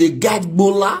 You dey guard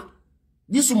bola.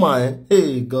 This woman,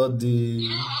 hey God.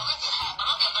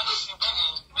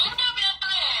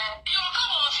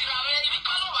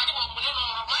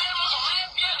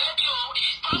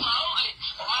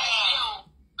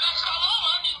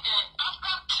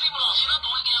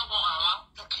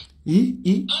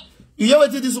 You hear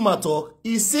what this woman talk?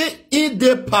 He say in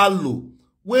the palo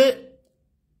where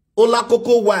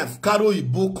Olakoko wife carry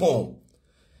Ibo come.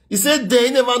 He said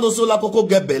they never know so Olakoko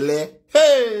get belle.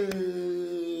 Hey,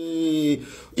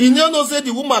 he never know say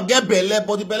the woman get belle,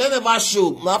 but the belle never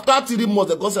show. After 3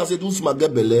 months, the person said this woman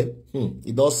get belle.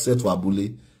 It does set for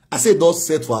Abule. I say it does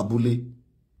set for Abule.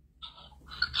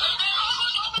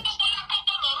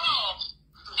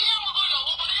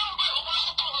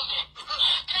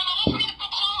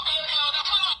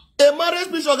 A marriage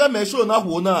picture get me show now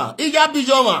na. Iya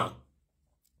bijo man.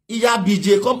 Iya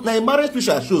BJ come na a marriage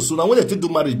picture show so now when they take do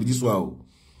marriage be this one.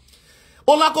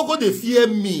 Olakoko they fear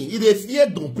me. He they fear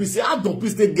Don Priest. Say how Don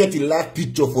Priest they get a live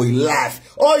picture for a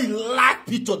life. Oh, a live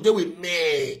picture they with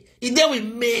me. He they with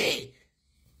me.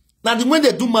 Now the when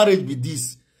they do marriage be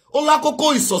this.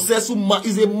 Olakoko is successful man.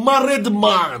 Is a married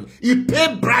man. He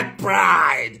pay bride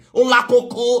pride.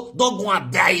 Olakoko don't go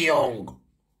and die young.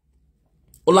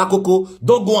 Olakoko,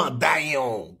 don't go and die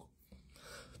young.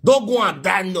 Don't go and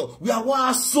die young. We are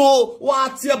one so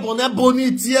what tier bonnet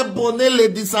boni tier bonnet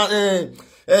ladies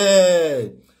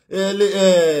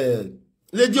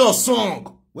lady or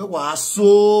song. We were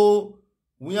so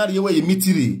we are here where you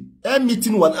meeting.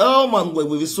 Meeting one man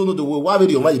we so know the way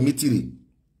why you meeting.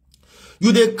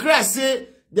 You dey cry say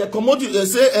they commodity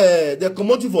say they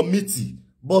commodity for meeting.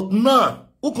 But now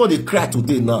who can they cry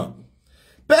today now?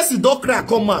 Person don't cry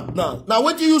come out now. Now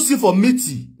what do you see for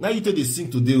meeting? Now you take the sing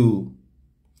today. Oh.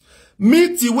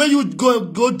 Meeting where you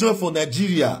go join for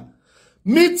Nigeria.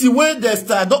 Meeting where they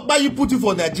start don't buy you put you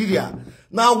for Nigeria.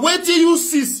 Now what do you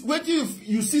see? What do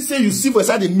you see say you see for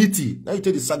inside the meeting? Now you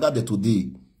take the saga there today.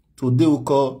 Today we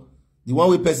call the one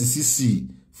way person see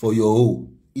for your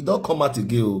own. It don't come out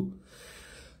again. Oh.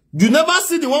 You never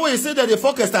see the one where you say that the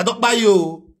focus I don't buy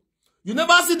you. You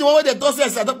never see the one where they don't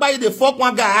say I don't buy you the fuck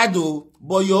one guy I do.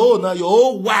 But your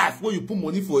own wife where you put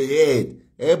money for your head.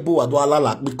 Ebo ado ala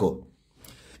la piko.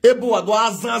 Ebo ado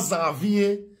azan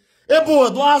zanvie. Ebo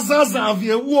ado azan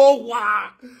zanvie. Wo wa.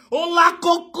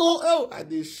 Olakoko. Oh, I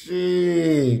dey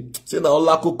shame. Say na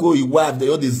Olakoko you wife they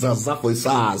all the zanzan for his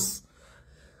ass.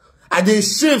 I dey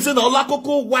shame. Say na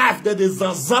Olakoko wife they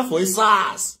zanzan for his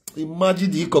ass. Imagine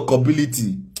the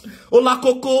incapability.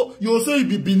 Olakoko, you say you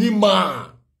be Benin man.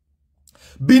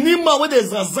 Benin man when they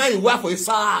zanzan you wife for his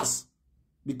ass.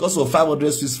 Because of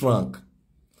 500 Swiss francs.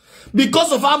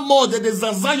 Because of how much they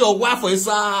zanzan your wife for his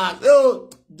ass. Oh,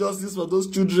 justice for those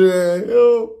children.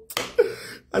 Oh,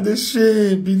 and the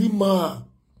shame. Benin man,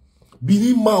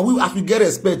 we have to get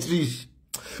respect, rich.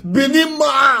 Benin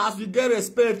man, have to get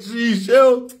respect, rich.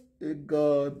 Oh, hey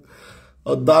God.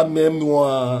 Oda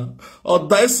mémoire.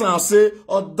 Oda sensé.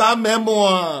 Oda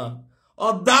mémoire.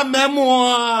 Oda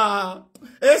mémoire.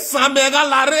 Et ça mega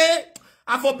l'arrêt.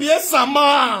 A faut bien sa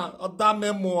main. Oda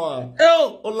mémoire.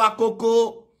 Eh,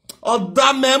 Olakoko.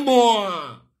 Oda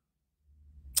mémoire.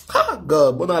 Ah,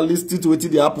 God. When I listen to what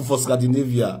they happen for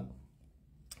Scandinavia.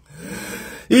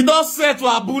 It don't set to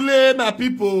Abule, my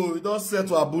people. It don't set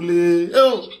to Abule.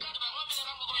 Oh.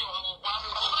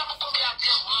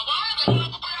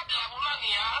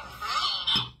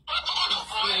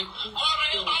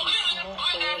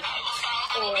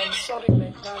 Oh, I'm sorry,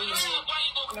 my darling.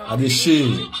 And the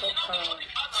shame.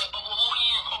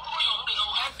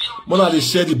 Mona, they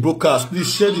share the broadcast.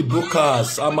 Please share the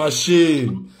broadcast. I'm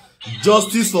ashamed.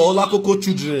 Justice for Olakoko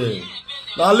children.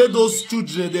 Now let those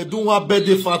children, they don't want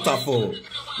birthday Fanta for.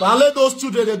 Now let those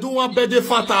children, they don't want birthday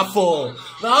Fanta for.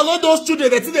 Now let those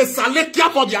children, they think they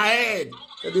salekia for their head.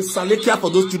 They salekia for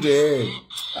those children.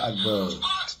 Ah, God.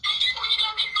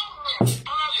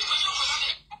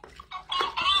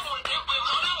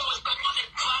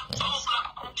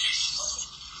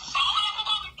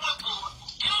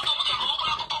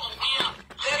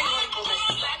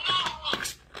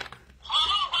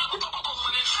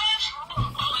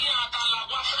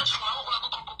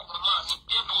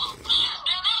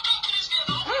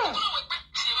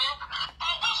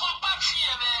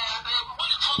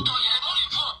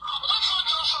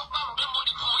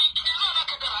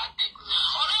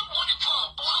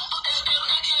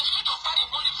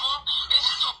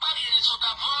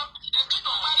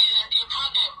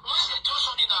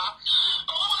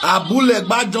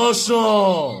 Abulegba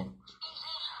Johnson.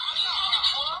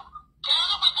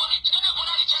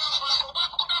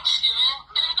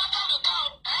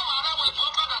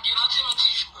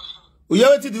 You hear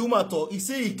what the woman talk? He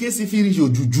say in case if he reach your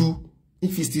juju,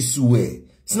 if he still swear.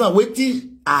 So now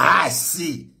waiting, I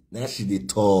see. Now she dey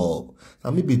talk.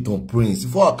 Now maybe Don Prince.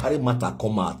 Before I carry matter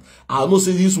come out, I know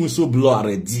say this whistleblower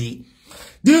ready.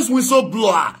 This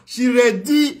whistleblower, she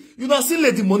ready. You know, see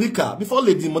Lady Monica. Before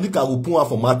Lady Monica will pull her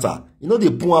for matter. You know,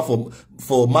 they pull her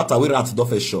for matter where at the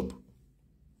first shop.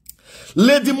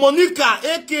 Lady Monica,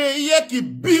 aka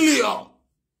Iyeki billion.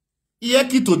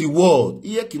 Iyeki to the world.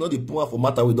 Iyeki know they pull her for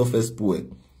matter with the first pool.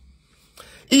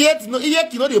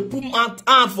 Iyeki know they pull her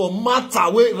for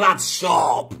matter where rat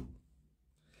shop.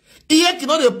 Iyeki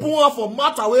know they pull her for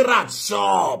matter where rat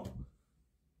shop.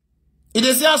 It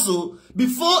is also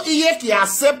before Iyeki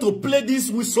accept to play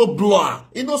this whistleblower,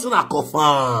 he knows na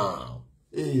confirm.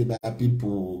 Hey, my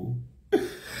people.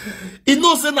 He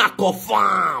knows na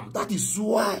confirm. That is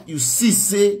why you see,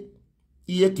 say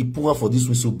Iyeki pull for this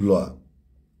whistleblower.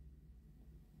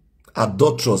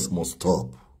 Adulterous must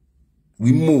stop.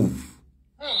 We move.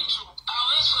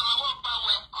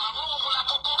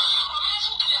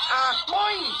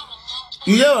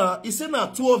 Yeah, he said now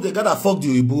 2 of the guys that fucked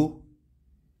the Oyibo.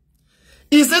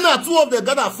 He said now 2 of the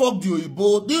guys that fucked the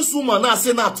Oyibo. This woman now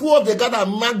say now 2 of the guys that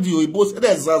marked the Oyibo. Say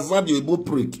there's Zaza the Oyibo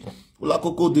prick.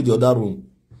 Olakoko did the other room.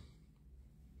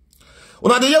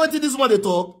 When they hear what this woman they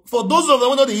talk, for those of them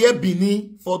who know they hear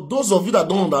Benin, for those of you that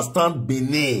don't understand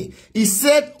Benin, he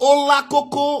said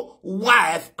Olakoko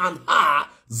wife and her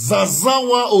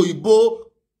Zazawa Oyibo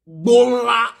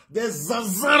Bora. There's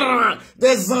Zazara.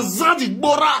 There's Zaza the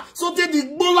Bora. So they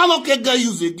the Bora no can get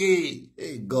use again.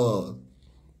 Hey God.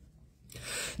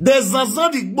 There's Zaza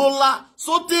the Bora.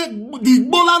 So the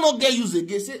Bora no get use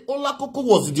again. Say Olakoko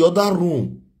was in the other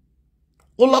room.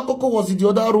 Olakoko was in the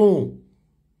other room.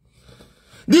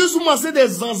 This woman said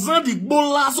there's Zaza the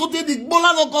Bola, so the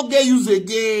Bola not gonna get used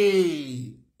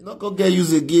again. Not gonna get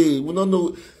used again. We don't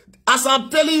know. As I'm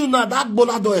telling you now, that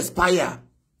Bola don't expire.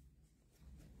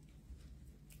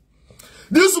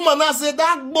 This woman now said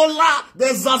that Bola,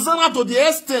 there's Zaza to the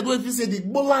extent where if you say the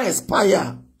Bola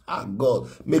expire. Ah God,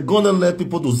 may God not let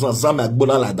people to Zaza make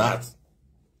Bola like that.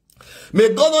 May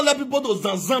God not let people to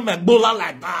Zaza make Bola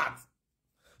like that.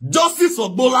 Justice for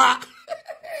Bola.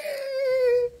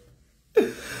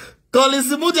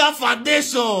 Kolisimudia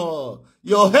Foundation.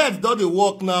 Your head don't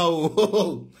work now.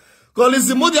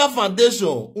 Kolisimudia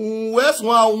Foundation. Where's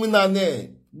one winner there?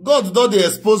 God don't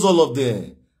expose all of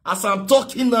them. As I'm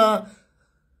talking now,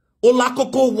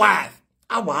 Olakoko wife.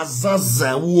 Awa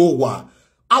Zaza wowa.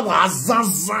 Awa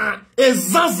Zaza.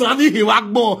 Zaza ni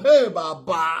hiwagbo. Hey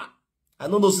Baba. I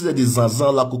don't know see the Zaza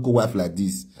Olakoko wife like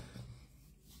this.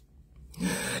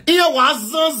 Iya wa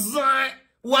Zaza.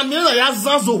 One minute ya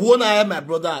Zazo wona my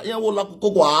brother. Yeah,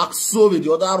 Olakoko go axo in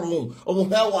the other room. Oh, here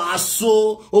was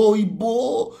so. Oh,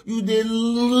 Ibo, you the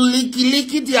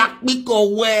licky the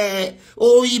akpiko where.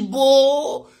 Oh,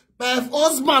 Ibo, my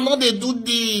husband no they do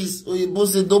this. Oh, Ibo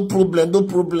say no problem, no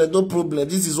problem, no problem.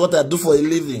 This is what I do for a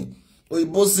living. Oh,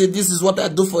 Ibo say this is what I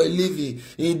do for a living.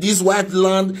 In this white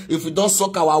land, if we don't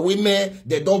suck our women,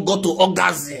 they don't go to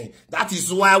orgasm. That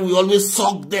is why we always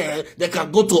suck them. They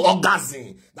can go to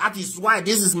orgasm. That is why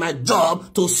this is my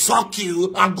job, to suck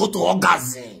you and go to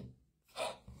orgasm.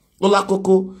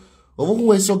 Olakoko,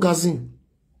 who is orgasm?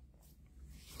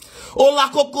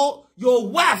 Olakoko, your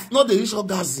wife not the rich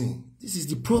orgasm. This is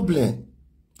the problem.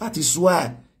 That is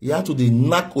why you have to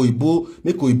knock Oyibo,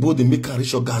 make Oyibo they make a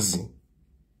rich orgasm.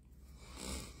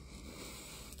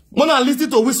 When I listen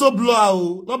to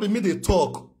whistleblower, not be me they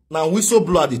talk. Now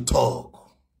whistleblower they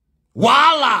talk.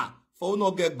 Voila! For who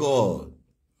not get God.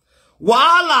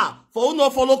 Wahala for who no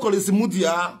follow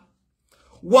Kolisimudia.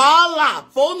 Wahala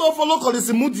for who no follow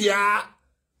Kolisimudia.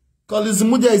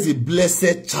 Kolisimudia is a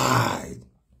blessed child.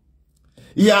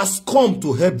 He has come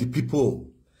to help the people.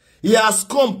 He has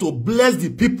come to bless the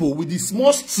people with the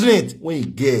small strength when he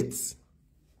gets.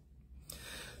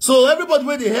 So everybody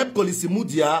when they help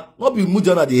Kolisimudia, not be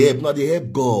Mudia na they help, now they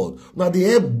help God. Now they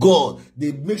help God.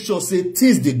 They make sure say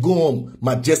things they go on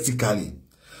majestically.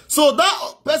 So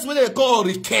that person when they call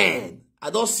Hurricane, I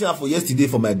don't see her for yesterday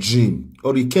for my dream.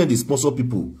 Hurricane they sponsor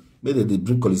people. Maybe they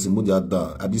bring Kolisimudia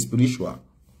down. I be spiritual.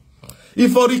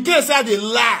 If Hurricane say they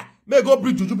lie, may go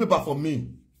bring juju paper for me.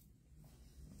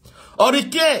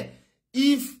 Hurricane,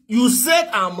 if you said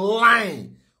I'm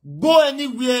lying, go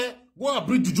anywhere. Go and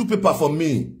bring juju paper for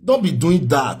me. Don't be doing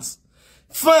that.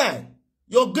 Fine.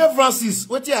 Your grave Francis,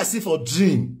 what I see for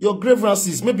dream. Your grave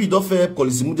Francis, maybe you don't fair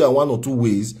Kolisimudia 1 or 2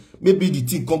 ways. Maybe the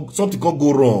thing something can't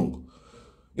go wrong.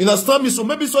 You understand me? So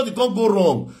maybe something can't go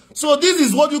wrong. So this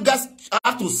is what you guys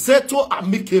have to settle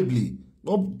amicably.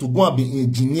 Not to go and be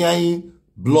engineering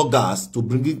bloggers to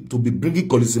be bringing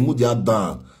Kolisimudia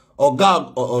down.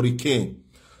 Oga or Hurricane.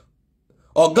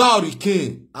 Oga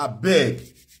Hurricane, I beg.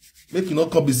 Make you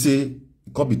not come be say, it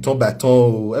can't be turn by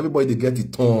turn. Everybody they get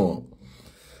it turn.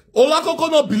 Olakoko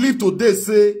not believe today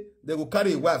say they go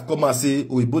carry a wife come and say,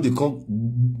 oh, they come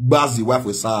baz the wife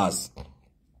with SARS.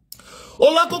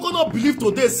 Olakoko not believe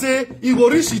today say he go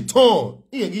reach it turn.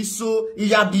 So you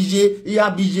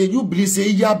believe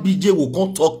say BJ will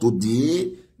come talk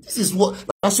today. This is what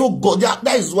and so God.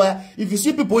 That is why if you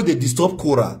see people they disturb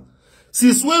Korah,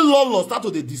 since when Lolo start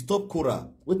to disturb Korah,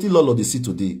 what did Lolo they see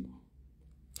today?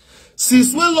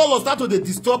 Since when Lolo started to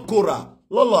disturb Korah,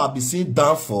 Lolo have been seeing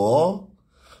downfall.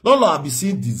 Lolo have been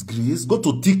seeing disgrace. Go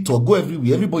to TikTok, go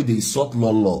everywhere. Everybody they insult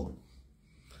Lolo.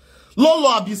 Lolo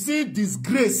have been seeing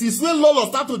disgrace. Since when Lolo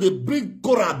started to bring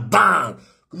Korah down,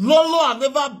 Lolo have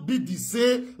never been the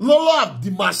same. Lolo have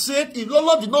demarcated. If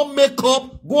Lolo did not make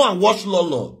up, go and watch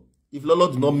Lolo. If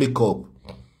Lolo did not make up.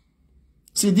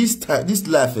 See, this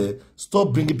life,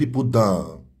 stop bringing people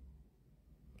down.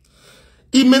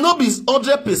 It may not be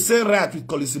 100% right with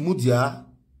Kolisimudia,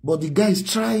 but the guy is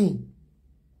trying.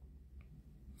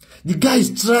 The guy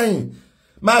is trying.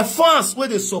 My fans, when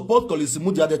they support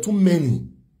Kolisimudia, they're too many.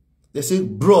 They say,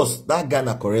 bros, that guy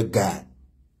na correct guy.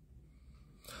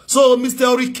 So,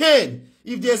 Mr. Hurricane,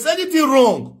 if there's anything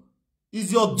wrong,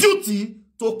 it's your duty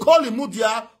to call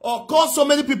Imudia or call so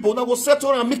many people that will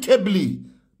settle amicably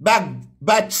by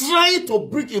trying to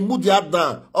bring Imudia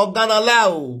down.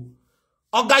 Organalao.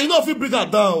 Oga, you know if you bring her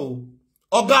down.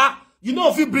 Oga, you know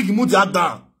if you bring Imudia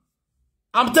down.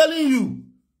 I'm telling you.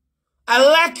 I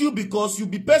like you because you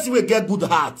be person will get good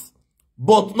heart.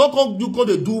 But not you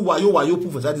can do wayo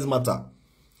proof for this matter.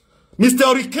 Mr.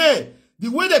 Hurricane, the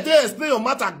way that they explain your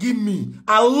matter, give me.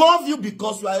 I love you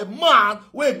because you are a man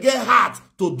who get heart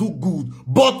to do good.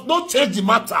 But not change the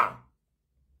matter.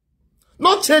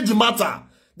 Not change the matter.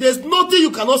 There's nothing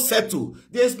you cannot settle.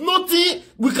 There's nothing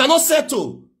we cannot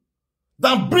settle.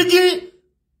 Than bringing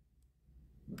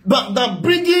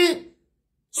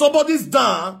somebody's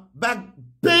down by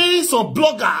paying some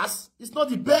bloggers is not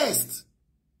the best.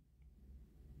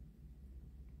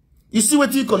 You see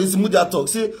what you call this Mudia talk?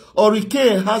 Say,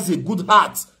 Hurricane has a good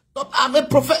heart. I'm a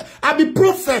prophet. I'm a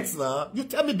prophet now. You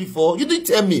tell me before. You didn't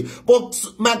tell me. But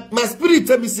my spirit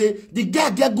tell me, say, the guy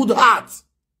get good heart.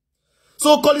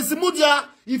 So, Kolisimudia,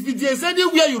 if there's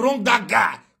anywhere you wrong that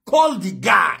guy, call the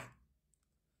guy.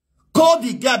 Call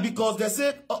the guy because they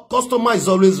say customer is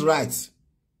always right.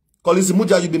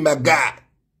 Kolisimudia, you be my guy.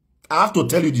 I have to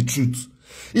tell you the truth.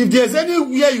 If there's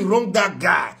anywhere you wrong that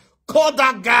guy, call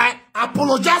that guy,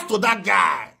 apologize to that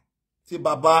guy. Say,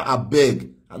 Baba, I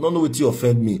beg. I don't know what you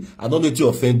offend me. I don't know what you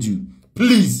offend you.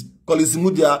 Please,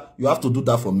 Kolisimudia, you have to do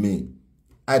that for me.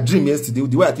 I dream yesterday.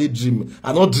 The way I did dream,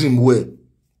 I don't dream well.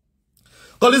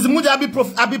 Kolisimudia,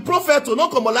 I be prophet to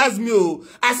not commonize me. Oh.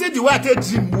 I say the way I did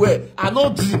dream well. I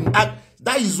don't dream.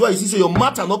 That is why you see, so your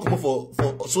matter not come for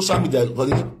social media.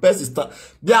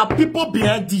 There are people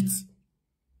behind it.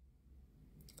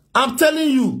 I'm telling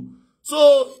you.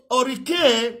 So,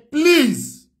 Hurricane,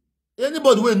 please.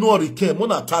 Anybody will know Hurricane,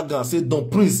 wanna tag and say, Don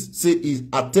Prince, say his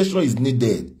attention is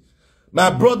needed. My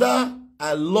brother,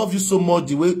 I love you so much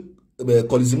the way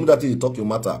Kolisimudia they talk your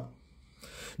matter.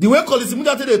 The way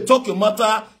Kolisimudia they talk your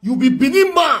matter, you be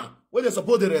beneath man when they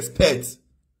suppose they respect.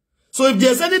 So if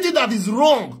there's anything that is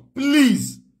wrong,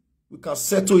 please, we can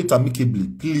settle it amicably.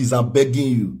 Please, I'm begging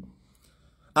you.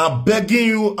 I'm begging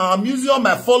you. I'm using all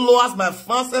my followers, my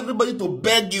fans, everybody to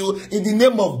beg you in the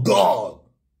name of God.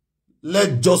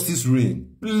 Let justice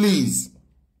reign. Please.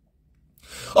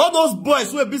 All those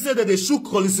boys who be say that they shoot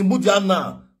Kolisimudia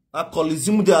now.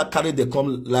 Kolisimudia carry the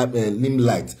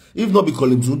limelight. If not be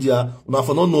Kolisimudia, una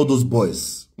for not know those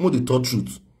boys. More the thought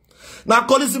truth. Now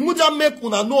Kolisimudia make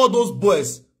una know all those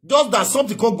boys. Just that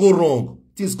something can go wrong.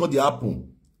 Things can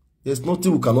happen. There's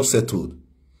nothing we cannot settle.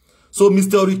 So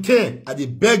Mr. Hurricane, I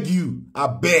beg you, I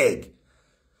beg.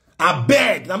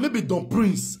 Now maybe Don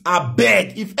Prince, I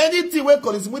beg. If anything when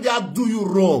Kolisimudia do you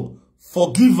wrong,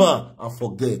 forgive her and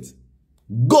forget.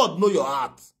 God know your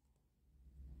heart.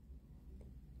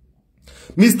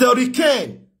 Mr.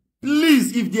 Hurricane,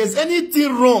 please, if there's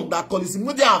anything wrong that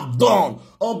Kolisimudia have done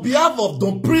on behalf of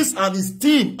Don Prince and his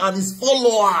team and his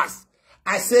followers,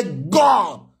 I said,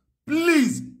 God,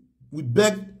 please, we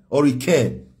beg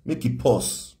Hurricane, make it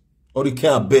pause.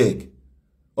 Hurricane, I beg.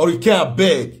 Hurricane, I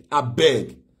beg. I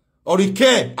beg.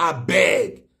 Hurricane, I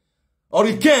beg.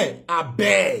 Hurricane, I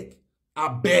beg. I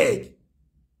beg.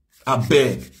 I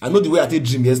beg. I know the way I take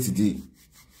dream yesterday.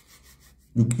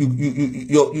 You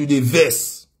the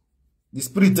verse. The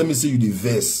spirit tell me say you the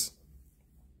verse.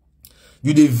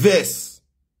 You the verse.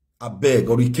 I beg.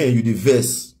 Hurricane, you the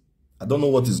verse. I don't know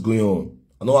what is going on.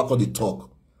 I know how can they talk.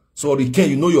 So Hurricane,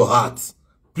 you know your heart.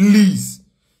 Please.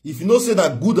 If you know say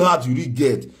that good heart you really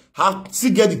get,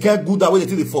 still get the kind of good heart where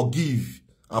they forgive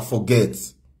and forget.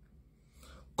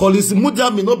 Kolisimudia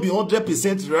may not be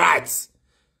 100% right.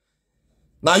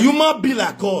 Now human be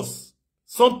like us.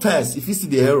 Sometimes if you see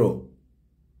the error,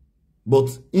 but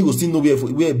he will still know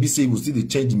where be say he will still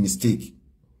change the mistake.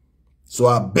 So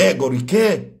I beg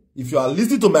Hurricane, if you are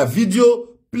listening to my video,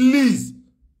 please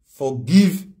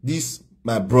forgive this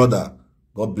my brother.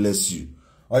 God bless you.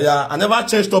 Oh yeah, I never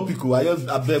change topic. I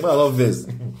beg, I love this.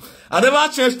 I never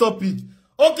change topic.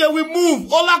 Okay, we move.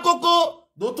 Olakoko,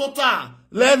 do total.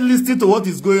 Let's listen to what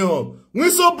is going on.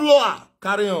 Whistleblower,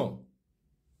 carry on.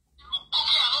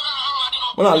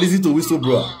 When I listen to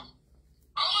whistleblower.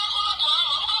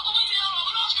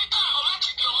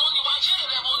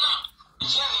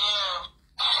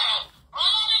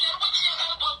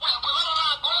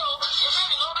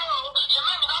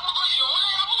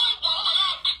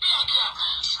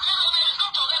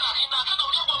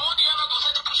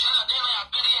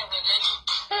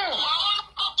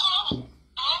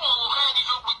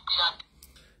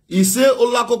 He say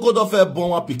Olakoko don't fair born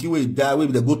one picky way die way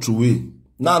they go through way.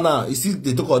 Nah. You see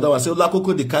they talk about that one. Say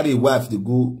Olakoko they carry a wife they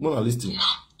go. No, listen.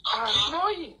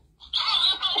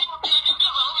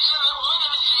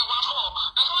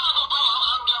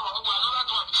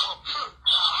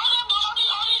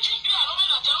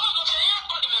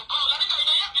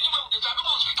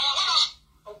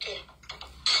 Okay,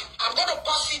 I'm gonna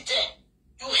pause it there.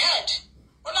 You heard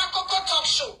Olakoko talk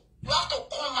show. You have to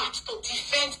come out to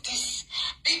defend this.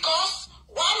 Because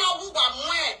one of who are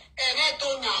more and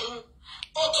don't know,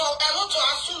 but a lot of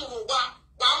us who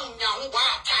one young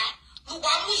water, who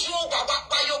one was your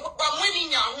one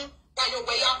winning young by your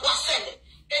way of selling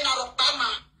in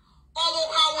Alabama. Although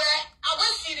I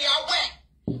went see the away.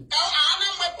 I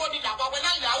don't know body that when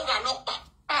I know not.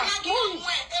 I don't know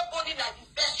a body that is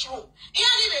best room. Here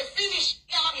they finish,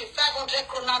 here I 500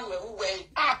 kronan way.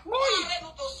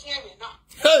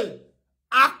 Hey,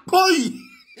 Akoi.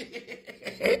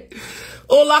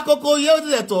 Olakoko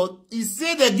he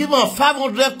said they give him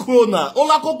 500 krona.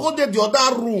 Olakoko did the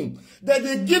other room. Then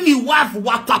they give his wife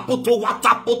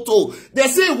watapoto. They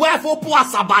say wife open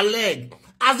asaba leg.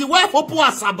 As the wife open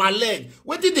asaba leg,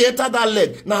 when did they enter that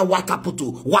leg? Now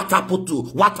watapoto.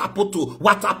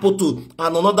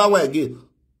 And another one again.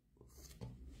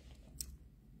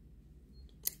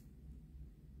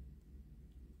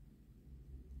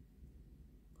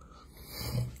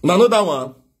 Now another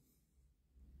one.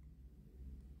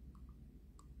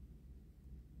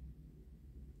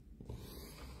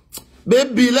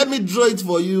 Baby, let me draw it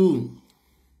for you.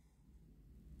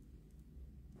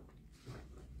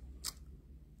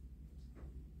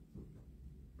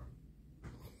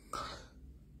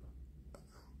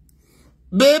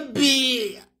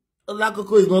 Baby,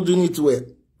 Olakoko is not doing it well.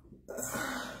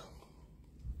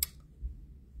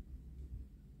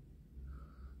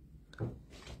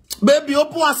 Baby,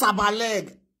 open asaba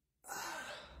leg.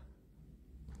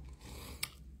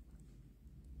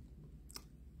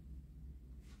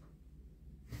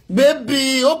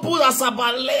 Baby, open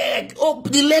asaba leg. Oh,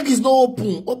 the leg is not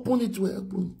open. Open it well.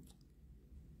 Open.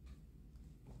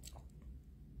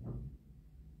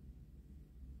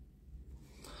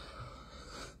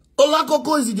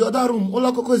 Olakoko is in the other room.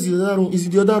 Olakoko is in the other room. Is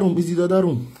in the other room. Is in the other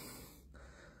room.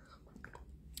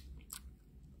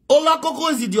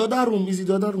 Olakoko is in the other room. Is in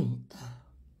the other room.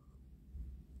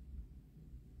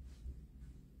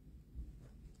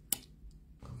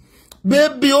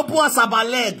 Baby, open asaba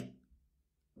leg.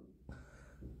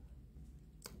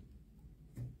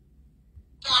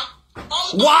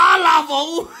 Wala for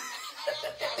who?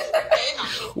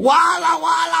 Wala.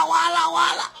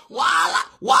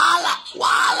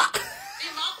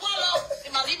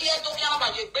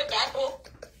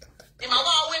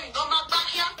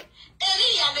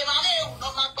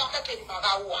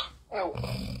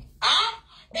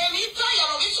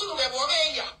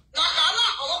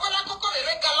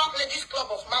 Ladies Club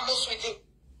of Mambo Sweetie.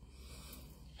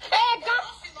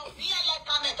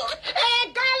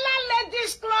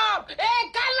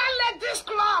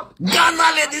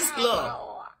 Ghana Ladies Club.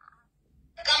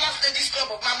 Ghana's Ladies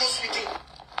Club of Mambo Sweetie.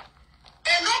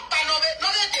 And not by no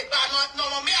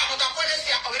me about the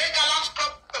policy of the Ghana's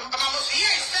Club Mambo Sweetie.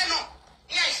 Yes, no.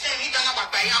 Yes, he done about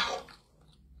Bayako.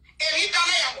 And he done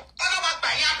about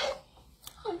Bayako.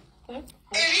 And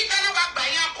he done about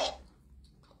Bayako.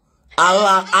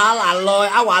 Allah,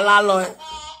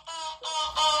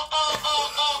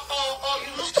 You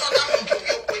lose to that with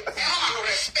no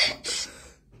respect.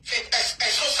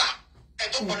 And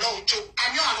don't know to. I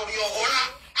know your honor.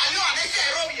 I know I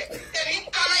say Robia. And you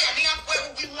can't have me up where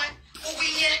we went, who we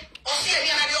hear, or see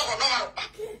any of your honor.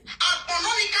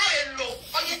 Economical low.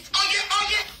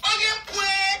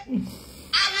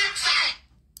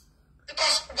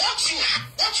 Because what you are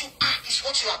is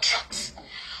what you attract.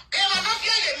 They are not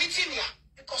here meeting here.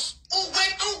 Because who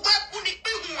went to work with the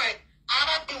big one? I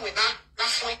don't do with that.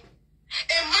 That's why.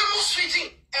 And Mambo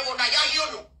Sweetie, and when I hear you,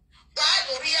 why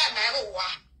do we have no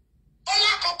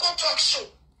Olakoko talk show.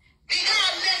 We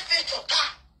got left it to that.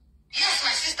 Yes,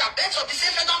 my sister, better be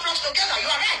safe and not together. You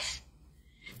are right.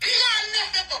 We got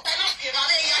left it to that. Not the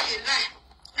Valley line.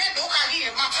 Let go and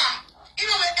hear matter. You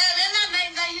know, you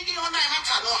know,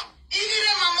 matter no. You need a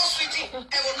Mambo Sweetie.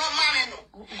 I will not marry no.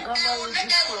 I will not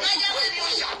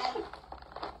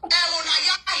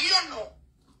hear no.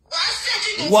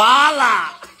 Wala.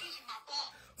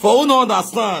 For who don't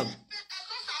understand?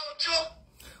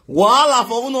 Wala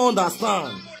for who don't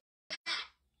understand?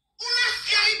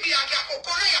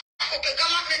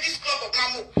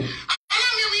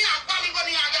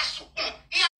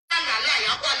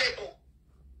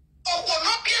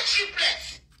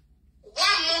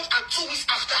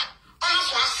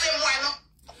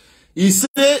 He say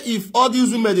if all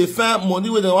these women they find money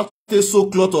when they want to take so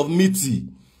cloth of meaty,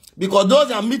 because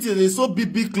those are meaty they so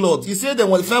big cloth. He say they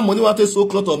want to find money want to take so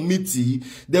cloth of meaty,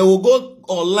 they will go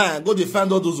online go they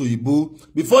find all those Oyibo.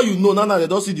 Before you know, now they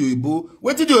don't see the Oyibo.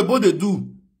 What did the Oyibo they do?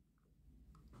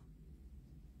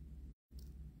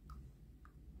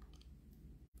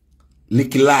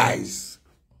 Lick lies.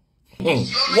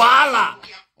 Voila.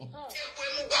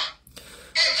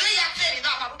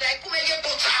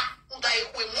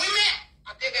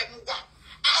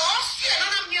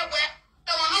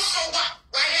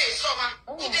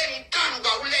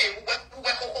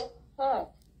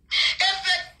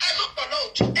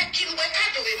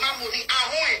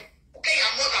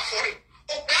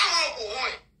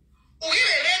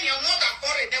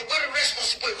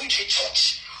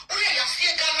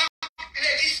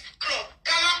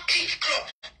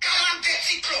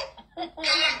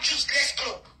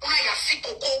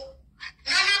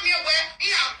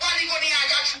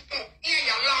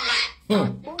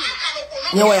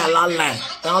 You know why I lie?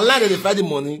 And lie they find the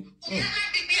money.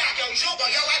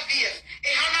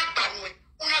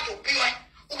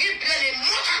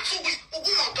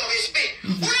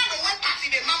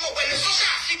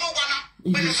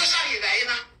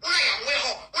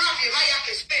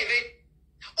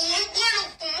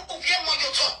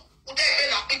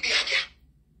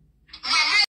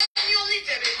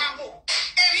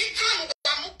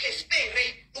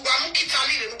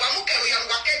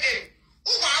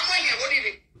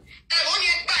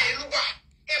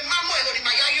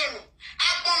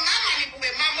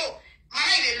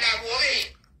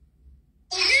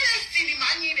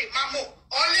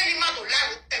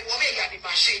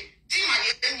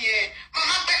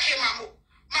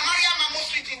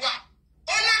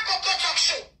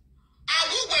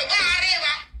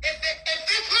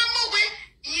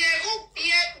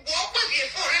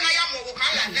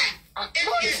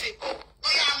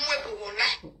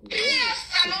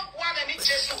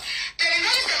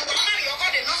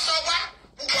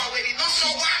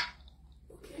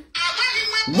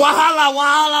 Wala.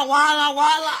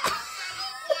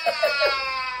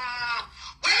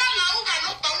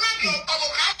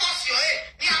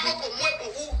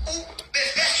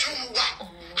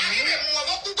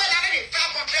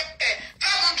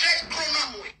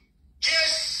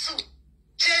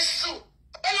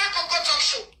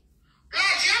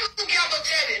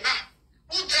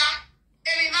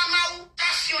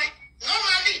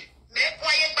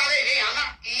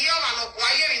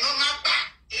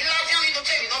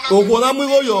 Woman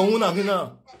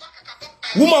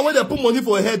where they put money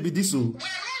for her head be this so.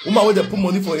 Woman where they put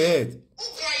money for her head.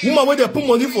 Woman where they put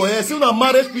money for her head. See na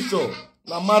marriage picture.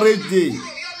 Na marriage day.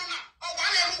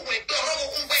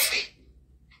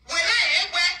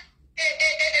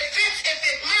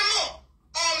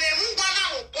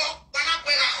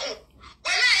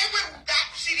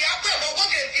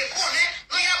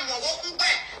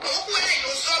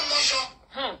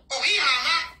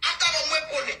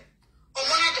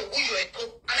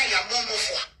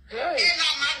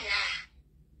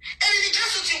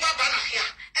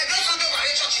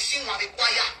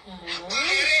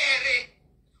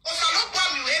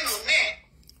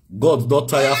 God don't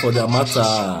tire for their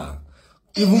matter.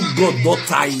 Even God don't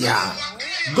tire.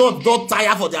 God don't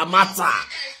tire for their matter.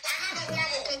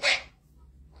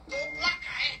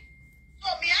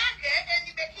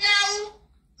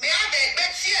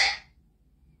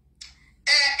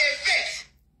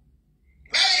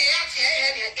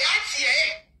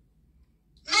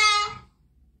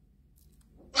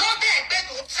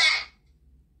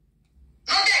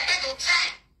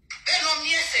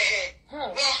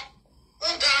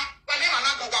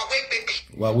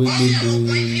 We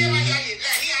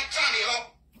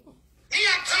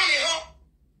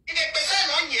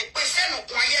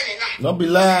no be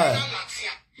lie.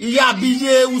 Iya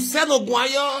biye useno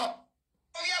gwayo.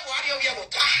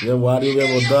 Ye wari we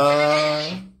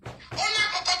boda.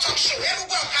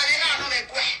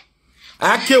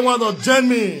 I can't want to join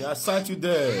me. I sight you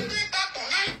there.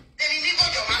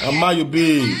 Ama you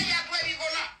be.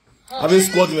 I be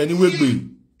squad you anyway be.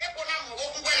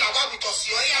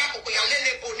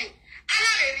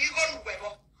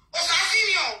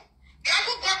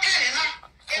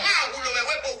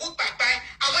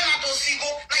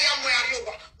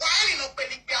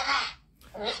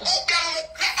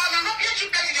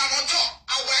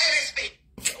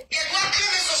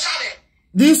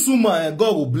 This woman,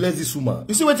 God will bless this woman.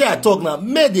 You see what I talk now?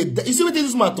 You see what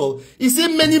this woman talk? He said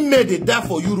many men they die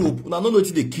for Europe. Now don't know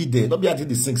what they kill there. Not be until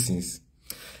the 16s.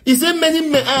 He said many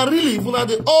men, and really,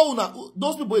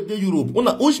 those people in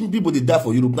Europe, which people they die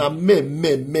for Europe? Now men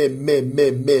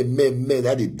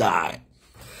that they die.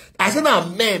 I said now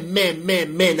men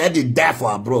that they die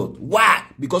for abroad. Why?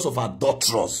 Because of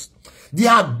adulterous. The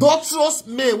adulterous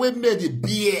men we made the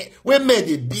beer,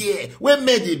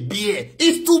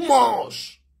 it's too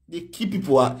much. They keep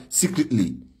people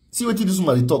secretly. See what this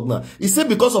woman talk now. He said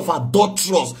because of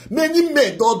adulterous, many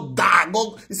men don't die.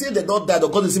 He said they don't die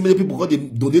because they see many people because they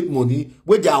donate money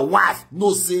where their wife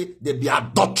no say they be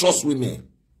adulterous women.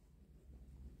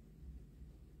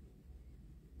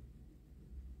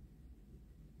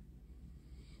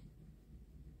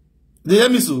 They hear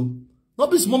me so?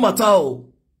 Not be small matter.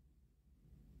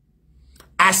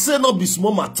 I say not be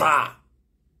small matter.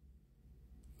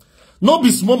 Not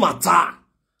be small matter.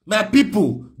 My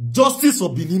people, justice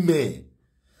for Benin men.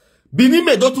 Benin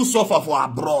men don't suffer for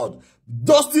abroad.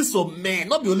 Justice for men.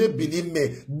 Not be only Benin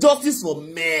men. Justice for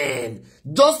men.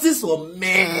 Justice for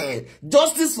men.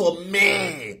 Justice for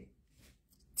men.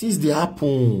 Things they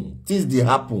happen. Things they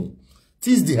happen.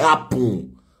 Things they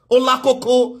happen.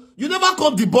 Olakoko, you never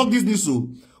come debunk this news. So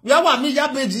we have a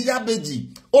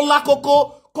yabeji.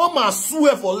 Olakoko, come and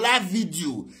swear for live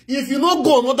video. If you not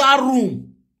go another room.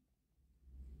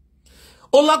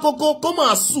 Olakoko, come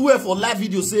and swear for live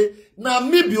video. Say, now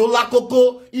me be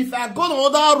Olakoko. If I go to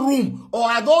another room, or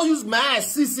I don't use my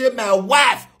eyes, see, say my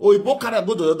wife, or if I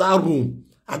go to another room,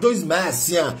 I don't use my eyes,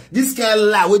 see, this kind of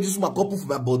lie, where this my couple for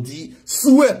my body,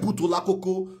 swear put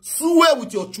Olakoko, swear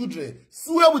with your children,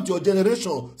 swear with your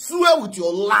generation, swear with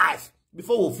your life,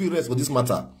 before we feel rest for this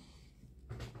matter.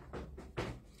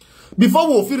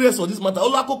 Before we feel rest for this matter,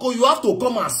 Olakoko, you have to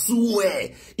come and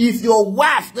swear. If your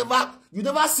wife you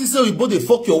never see so you both they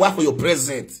fuck your wife for your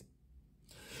present.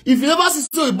 If you never see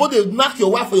so you both they knock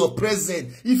your wife for your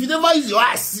present. If you never use your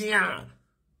eyes,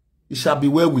 it shall be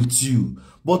well with you.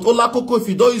 But Olakoko, if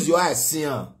you don't use your eyes,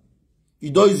 you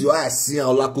don't use your eyes,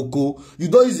 Olakoko. You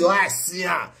don't use your eyes,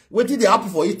 what did they happen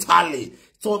for Italy?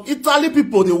 Some Italy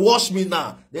people, they watch me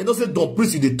now. They don't say, don't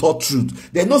preach you the thought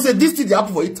truth. They don't say, this thing they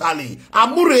happen for Italy.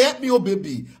 Amure, help me, oh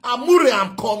baby. Amure,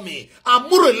 I'm coming.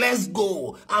 Amure, let's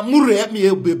go. Amure, help me,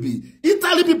 oh baby.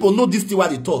 Italy people know this thing what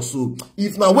they talk. So,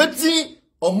 if now waiting,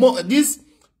 or more, this,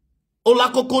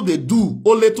 Olakoko they do.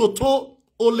 Ole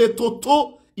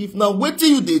toto. If now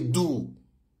waiting you they do.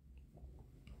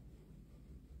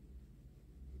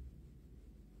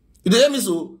 You hear me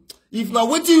so? If now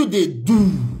waiting you they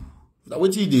do. Now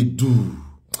what you they do?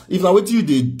 If now what you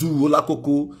they do,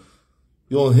 Olakoko,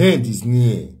 your hand is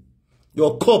near.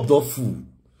 Your cup don't full.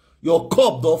 Your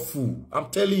cup don't full. I'm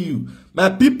telling you,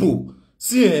 my people.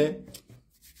 See,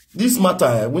 This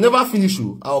matter, we never finish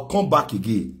you. I'll come back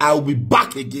again. I will be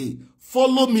back again.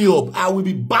 Follow me up. I will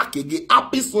be back again.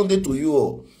 Happy Sunday to you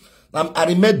all. I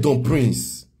remember Don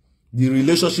Prince, the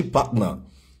relationship partner.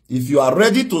 If you are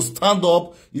ready to stand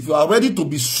up, if you are ready to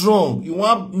be strong, you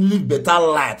want to live better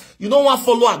life. You don't want to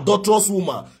follow a adulterous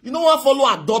woman. You don't want to follow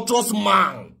a adulterous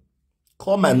man.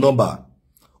 Call my number.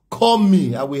 Call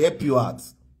me. I will help you out.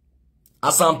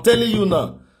 As I'm telling you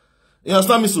now. You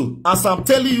understand me, so? As I'm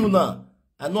telling you now,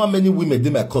 I know how many women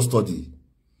in my custody.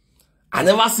 I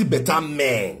never see better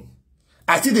men.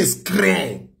 I see the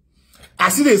screen. I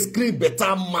see the screen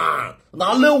better man.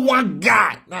 Now only one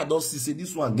guy. Now I don't see say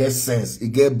this one get sense. He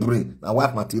get brain. Now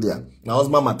wife material. Now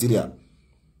husband material.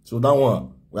 So that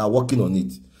one, we are working on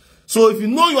it. So if you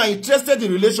know you are interested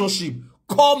in relationship,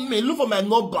 call me. Look for my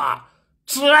number.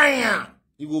 Try.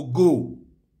 You will go.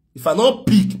 If I don't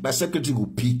pick, my secretary will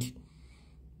pick.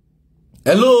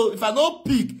 Hello, if I don't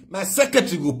pick, my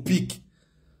secretary will pick.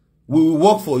 We will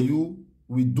work for you.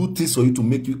 We do things for you to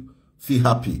make you feel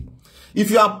happy. If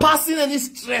you are passing any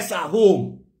stress at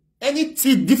home, any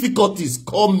difficulties,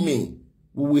 call me.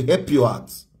 We will help you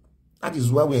out. That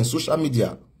is why we're in social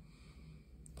media.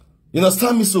 You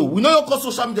understand me? So we know you call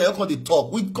social media, you call the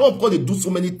talk. We come because they do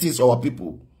so many things for our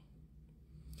people.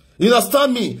 You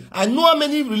understand me? I know how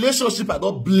many relationships I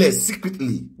got blessed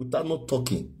secretly without not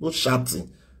talking, no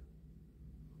shouting.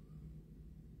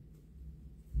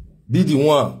 Be the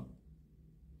one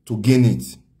to gain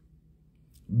it.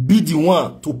 Be the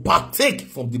one to partake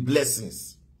from the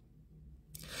blessings.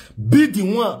 Be the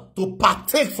one to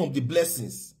partake from the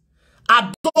blessings.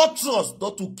 Adulterous,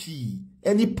 not to kill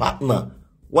any partner.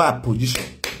 Why position?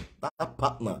 That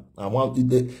partner,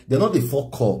 they're not the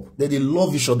fuck up. They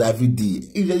love each other every day.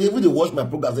 If they watch my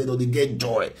program, they get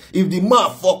joy. If the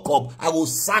man fuck up, I will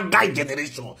saga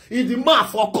generation. If the man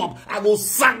fuck up, I will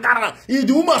saga. If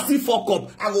the woman still fuck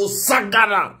up, I will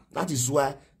saga. That is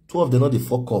why two of them not the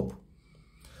fuck up.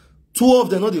 Two of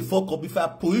them not the fuck up. If I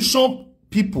position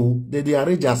people, they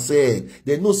arrange themselves.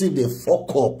 They know say they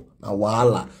fuck up. Now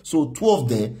wahala. So two of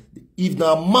them, if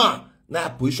now man, now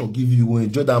position give you will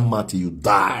enjoy that man till you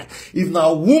die. If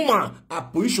now woman, a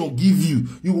position give you,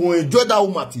 you will enjoy that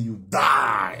woman till you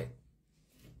die.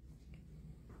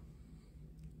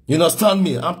 You understand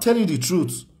me? I'm telling you the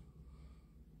truth.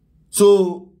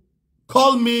 So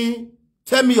call me,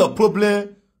 tell me your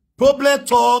problem. Problem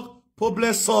talk,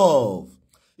 problem solve.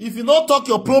 If you don't talk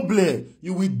your problem,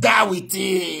 you will die with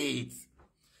it.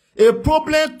 A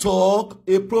problem talk,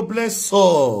 a problem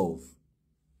solve.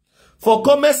 For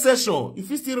comment section, if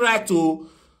you still write to,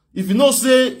 if you know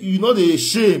say, you know the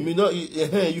shame, you know,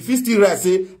 you feel still write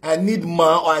say, I need man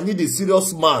or I need a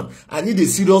serious man, I need a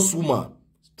serious woman.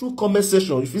 Through comment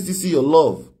section, if you still see your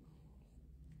love.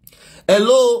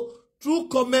 Hello, through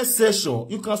comment section,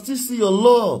 you can still see your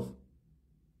love.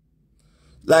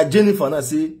 Like Jennifer now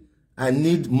say, I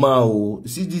need man. You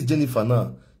see this Jennifer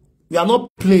now. We are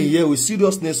not playing here with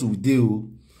seriousness with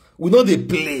you. We know they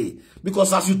play.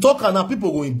 Because as you talk now,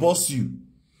 people will boss you.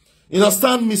 You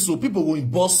understand me? So people will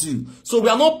boss you. So we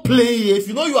are not playing here. If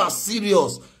you know you are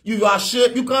serious, you are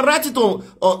shape, you can write it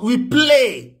on we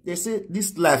play. They say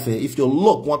this life, if your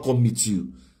luck won't come meet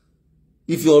you.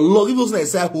 If your luck, if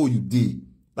those say how you did,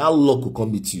 that luck will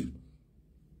come meet you.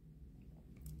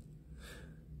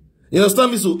 You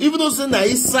understand me? So even though say na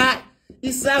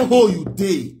inside how you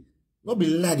did. Not be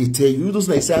lie they tell you. You don't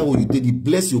say how you did. The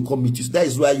bless you come meet you. So that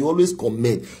is why you always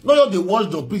comment. Not just the watch,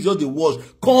 don't please, just the watch.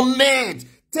 Comment.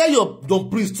 Tell your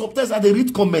don't please. Sometimes I they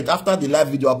read comment after the live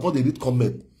video. I call they read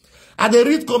comment. And they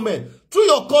read comment. Through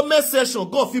your comment section,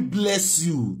 God will bless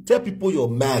you. Tell people your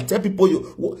mind. Tell people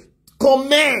your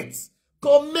comment.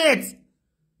 Comment.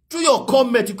 Through your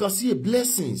comment, you can see a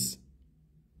blessings.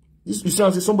 This you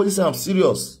say somebody say I'm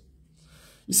serious.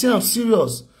 You say I'm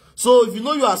serious. So if you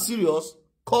know you are serious,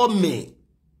 call me.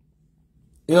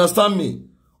 You understand me?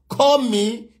 Call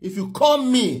me. If you call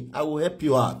me, I will help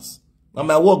you out. And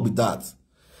my work with that.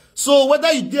 So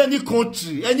whether you do any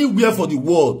country, anywhere for the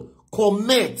world,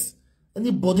 comment.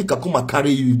 Anybody can come and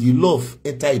carry you. The love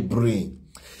enter a brain.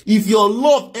 If your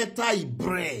love enter a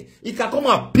brain, it can come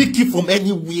and pick you from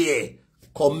anywhere.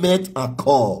 Comment and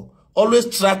call.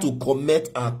 Always try to comment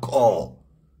and call.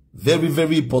 Very,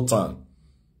 very important.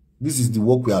 This is the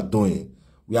work we are doing.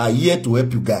 We are here to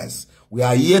help you guys. We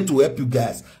are here to help you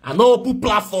guys. I know open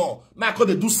platform. Man,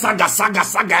 they do saga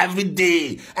every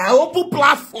day. I open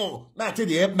platform. Man, I tell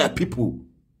they help my people.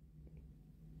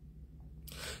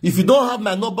 If you don't have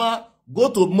my number,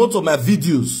 go to most of my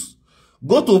videos.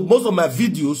 Go to most of my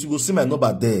videos, you will see my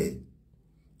number there.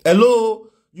 Hello?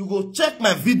 You go check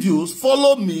my videos,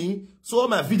 follow me, so all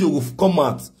my video will come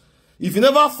out. If you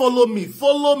never follow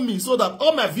me so that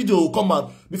all my videos will come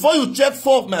out. Before you check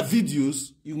 4 of my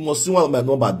videos, you must see one of my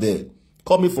number there.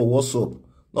 Call me for WhatsApp.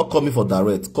 Not call me for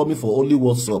direct. Call me for only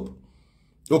WhatsApp.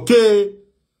 Okay?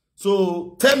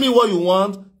 So, tell me what you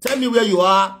want. Tell me where you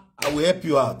are. I will help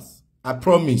you out. I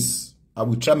promise. I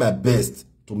will try my best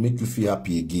to make you feel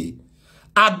happy again.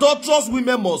 Adulterous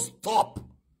women must stop.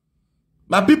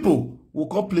 My people will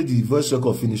come play the voice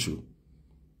record finish you.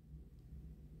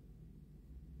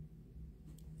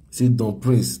 See, Don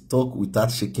Prince, talk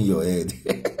without shaking your head.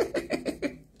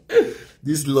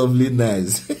 This lovely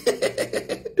nice.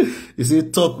 You say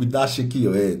talk without shaking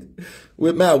your head.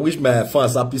 Wait, may I wish my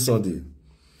fans happy Sunday.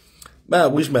 May I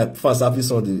wish my fans happy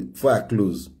Sunday before I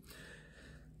close.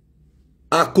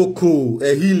 Akoko,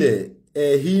 ehile,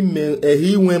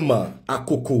 ehiwema,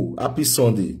 akoko, happy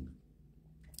Sunday.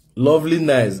 Lovely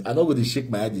nice. I'm not going to shake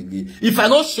my head again. If I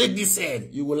don't shake this head,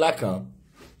 you will like her.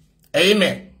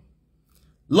 Amen.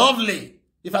 Lovely.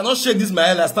 If I don't shake this my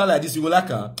head, I stand like this, you will like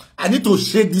her. I need to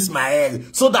shake this my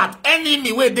head so that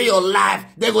enemy where they your life,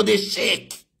 they go they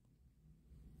shake.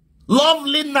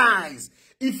 Lovely nice.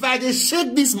 If I dey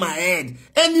shake this my head,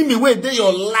 enemy where they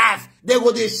your life, they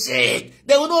go they shake.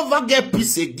 They will never get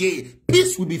peace again.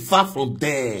 Peace will be far from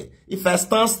there. If I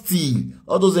stand still,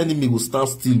 all those enemies will stand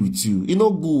still with you. You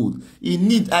know good.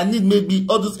 I need maybe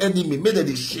all those enemies, maybe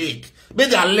they shake.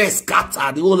 Maybe they are less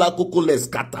scatter. The Olakoko less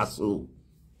scatter. So,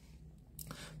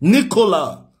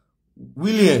 Nicola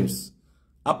Williams,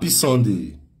 happy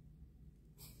Sunday.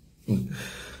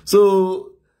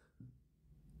 So,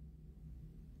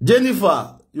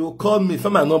 Jennifer, you call me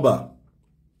for my number.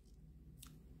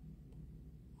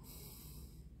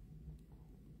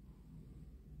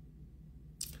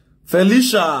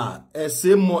 Felicia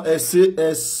Esuma.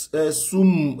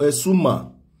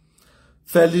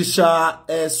 Felicia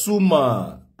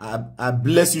Esuma. I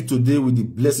bless you today with the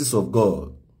blessings of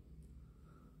God.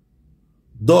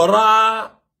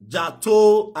 Dora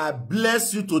Jato, I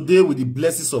bless you today with the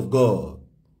blessings of God.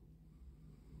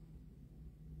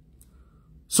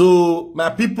 So, my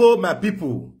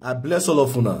people, I bless all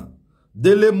of you now.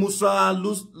 Dele Musa,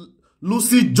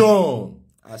 Lucy John,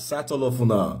 I cite all of you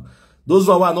now. Those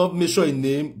who are not mentioned in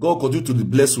name, God continue to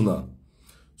bless you now.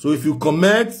 So, if you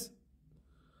comment,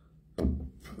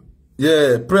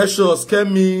 yeah, Precious,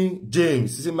 Kemi,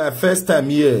 James, this is my first time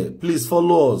here. Please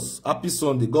follow us. Happy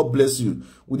Sunday. God bless you.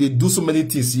 We did do so many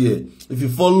things here. If you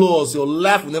follow us, your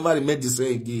life will never remain the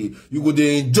same again. You go to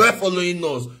enjoy following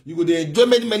us. You go to enjoy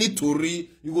many stories.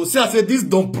 You go see I say this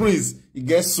Don Prince, he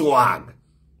gets swag.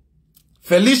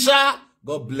 Felicia,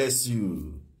 God bless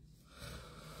you.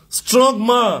 Strong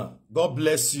man, God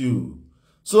bless you.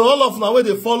 So all of now, when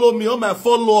they follow me, all my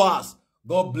followers,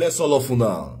 God bless all of you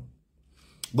now.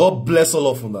 God bless all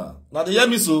of you now. Now they hear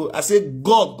me so, I say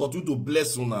God continue to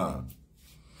bless you now.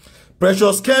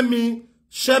 Precious Kemi,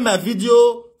 share my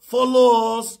video,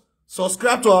 follow us,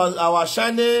 subscribe to our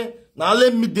channel. Now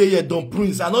let me dey here, Don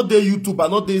Prince. I not there YouTube, I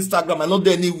not there Instagram, I not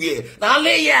there anywhere. Now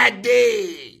let here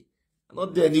day. I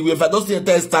not there anywhere. If I don't see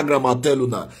enter Instagram, I'll tell you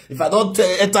now. If I don't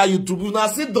enter YouTube, you now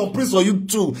see Don Prince on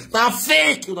YouTube. Now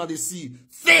fake, you know they see.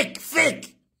 Fake.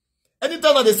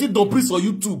 Anytime that they see Don Prince on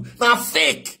YouTube, now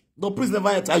fake. Don Prince never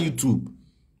enter YouTube.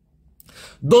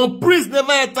 Don Prince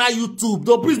never enter YouTube.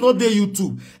 Don Prince not there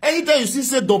YouTube. Anytime you see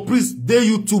say Don Prince there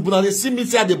YouTube, now they see me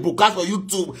say they broadcast for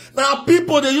YouTube. Now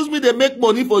people they use me, they make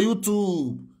money for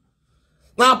YouTube.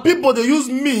 Now people they use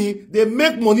me, they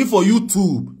make money for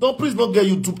YouTube. Don Prince not get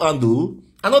YouTube handle.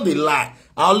 I know they lie.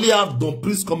 I only have Don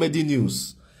Prince comedy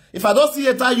news. If I don't see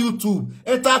enter YouTube,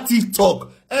 enter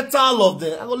TikTok, enter all of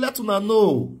them, I go let you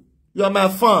know. You are my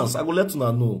fans. I go let you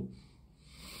know.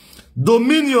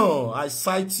 Dominion, I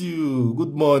cite you.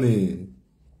 Good morning.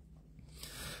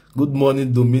 Good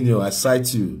morning, Dominion. I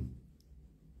cite you.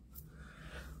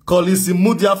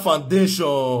 Kolisimudia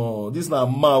Foundation. This is not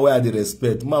man where I dey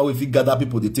respect. Man, if you gather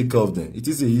people, they take care of them. It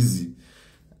is easy.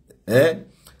 Man,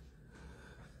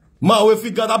 if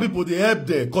you gather people, they help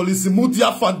them.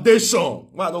 Kolisimudia Foundation.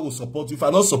 Man, I don't go support you. If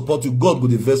I don't support you, God will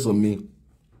invest on me.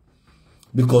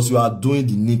 Because you are doing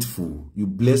the needful. You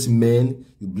bless men,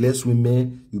 you bless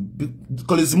women.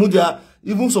 Kolisimudia,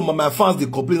 even some of my fans, they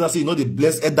complain and say, you know, they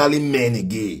bless elderly men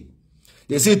again.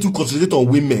 They say to concentrate on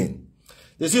women.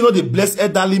 They say, you know, they bless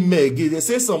elderly men again. They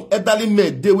say some elderly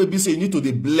men, they will be saying, you need to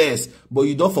be blessed, but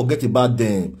you don't forget about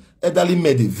them. Elderly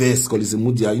men, they vex,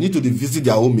 Kolisimudia. You need to visit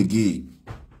their home again.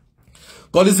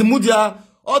 Kolisimudia,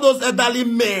 all those elderly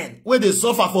men where they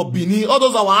suffer for Benin, all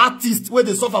those our artists where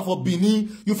they suffer for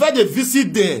Benin, you find they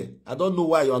visit them. I don't know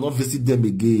why you are not visiting them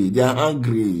again. They are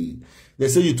angry. They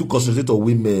say you too concentrate on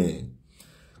women.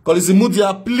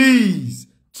 Kolisimudia, please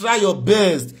Try your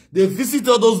best. They visit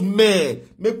all those men.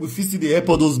 Make we visit the help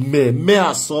of those men. Men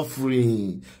are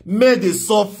suffering. Men they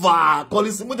suffer.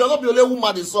 Collins Mudia not be only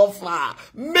woman they suffer.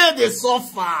 Men they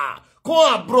suffer.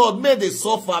 Go abroad. Men they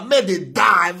suffer. Men they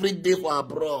die every day for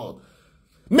abroad.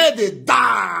 Men they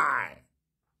die.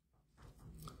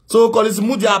 So Collins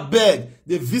Mudia beg.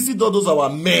 They visit all those our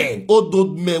men,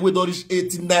 old men, we don't reach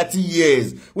 80, 90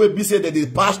 years. We be said that they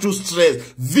pass through stress.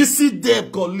 Visit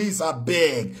them, colleagues, I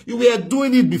beg. You were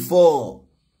doing it before.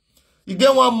 You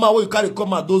get one man where you carry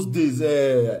come at those days.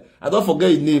 I don't forget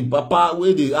his name. Papa,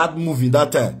 where they had movie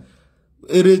that time.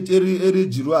 Ere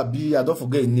Jiro Abi, I don't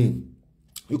forget his name.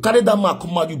 You carry that man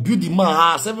come out, you build the man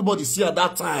house. Everybody see at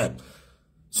that time.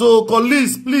 So,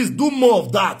 colleagues, please do more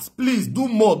of that. Please do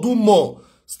more, do more.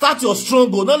 Start your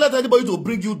struggle. Don't let anybody to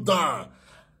bring you down.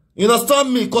 You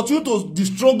understand me? Continue to the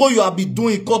struggle you have been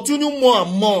doing. Continue more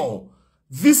and more.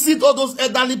 Visit all those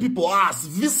elderly people.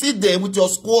 Visit them with your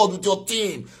squad, with your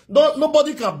team.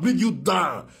 Nobody can bring you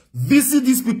down. Visit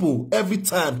these people every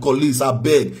time, colleagues. I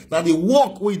beg. Now the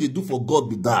work what they do for God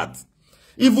be that.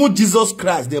 Even Jesus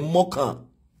Christ, they mock him.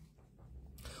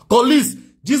 Colleagues,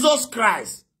 Jesus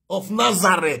Christ of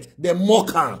Nazareth, they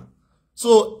mock him.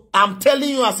 So, I'm telling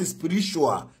you as a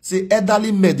spiritual, say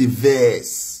elderly made the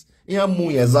verse. Iya mu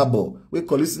yezabo. We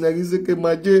kolisi na gizeke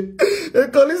maje. E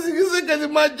kolisi gizeke di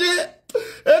maje.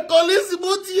 E kolisi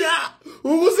mutia.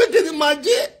 Uguseke di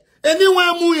maje.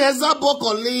 Anywhere mu yezabo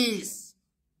kolisi.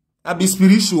 I be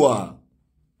spiritual.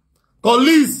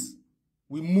 Kolisi,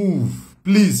 we move.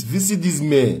 Please visit these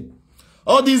men.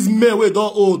 All these men we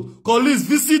don't old. Kolisi,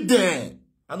 visit them.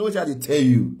 I know what I tell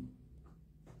you.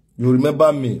 You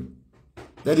remember me.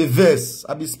 Then the verse,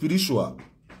 I be spiritual.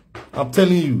 I'm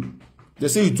telling you. They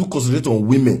say you too concentrate on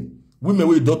women. Women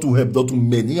will don't to help, don't to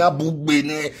men. He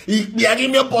give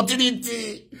me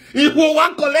opportunity. He will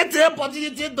want collect the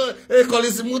opportunity to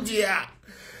collect mudia.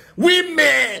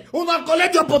 Women who not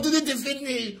collect the opportunity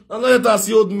finish. I'm not let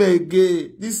see old men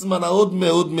again. This man, old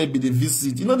men be the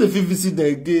visit. You know the visit them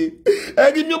again. I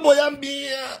give me boy and be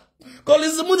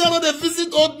collect mudia not the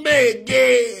visit old men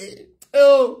again.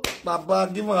 Oh,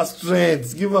 Baba, give her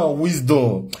strength, give her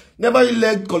wisdom. Never you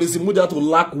let Kolisimudia to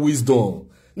lack wisdom.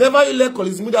 Never you let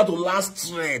Kolisimudia to lack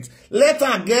strength. Let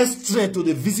her get strength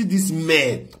to visit these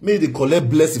men. May they collect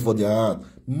blessing for their hand.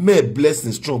 Men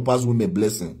blessing strong pass women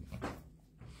blessing.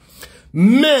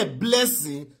 Men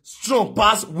blessing strong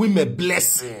pass women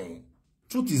blessing.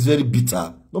 Truth is very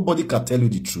bitter. Nobody can tell you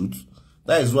the truth.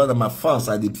 That is why my fans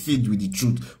I did feed with the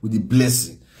truth, with the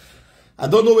blessing. I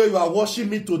don't know where you are watching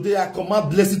me today. I command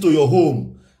blessing to your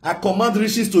home. I command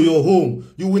riches to your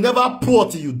home. You will never poor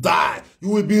till you die. You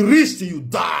will be rich till you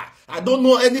die. I don't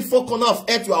know any four corner of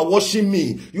earth you are watching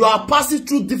me. You are passing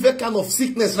through different kind of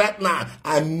sickness right now.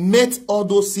 I met all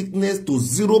those sickness to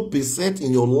 0%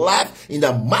 in your life in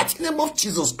the mighty name of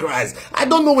Jesus Christ. I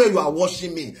don't know where you are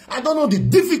watching me. I don't know the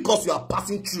difficulties you are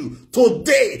passing through.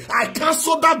 Today, I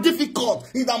cancel that difficult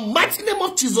in the mighty name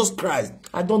of Jesus Christ.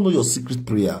 I don't know your secret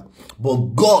prayer, but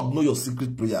God knows your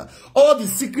secret prayer. All the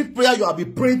secret prayer you have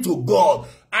been praying to God,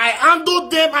 I handle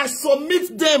them, I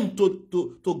submit them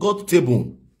to God's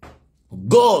table.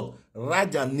 God,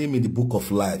 write their name in the book of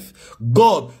life.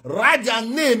 God, write their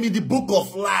name in the book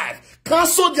of life.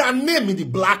 Cancel their name in the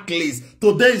blacklist.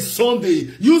 Today is Sunday.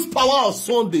 Use power of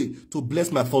Sunday to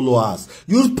bless my followers.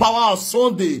 Use power of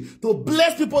Sunday to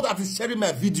bless people that is sharing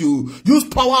my video. Use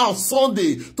power of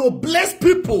Sunday to bless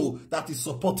people that is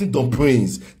supporting Don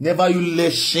Prince. Never you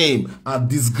let shame and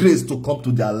disgrace to come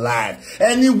to their life.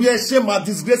 Anywhere shame and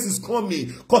disgrace is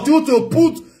coming, continue to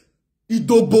put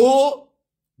Idobo.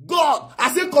 God,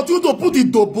 I say continue to put the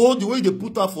dobo the way they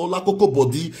put her for Olakoko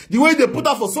body, the way they put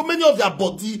her for so many of their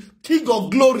body, King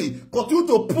of Glory. Continue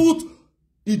to put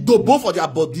Idobo for their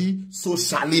body, so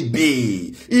shall it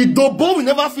be. Idobo will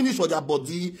never finish for their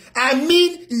body. I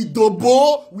mean,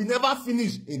 Idobo will never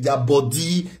finish in their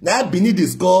body. Now beneath the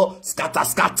score, scatter,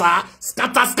 scatter,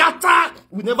 scatter, scatter,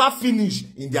 will never finish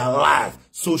in their life.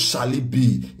 So shall it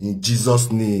be in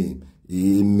Jesus' name.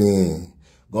 Amen.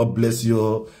 God bless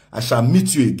you. I shall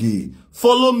meet you again.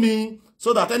 Follow me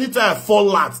so that anytime I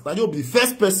fall out, that you'll be the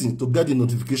first person to get the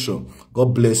notification.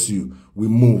 God bless you. We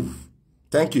move.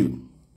 Thank you.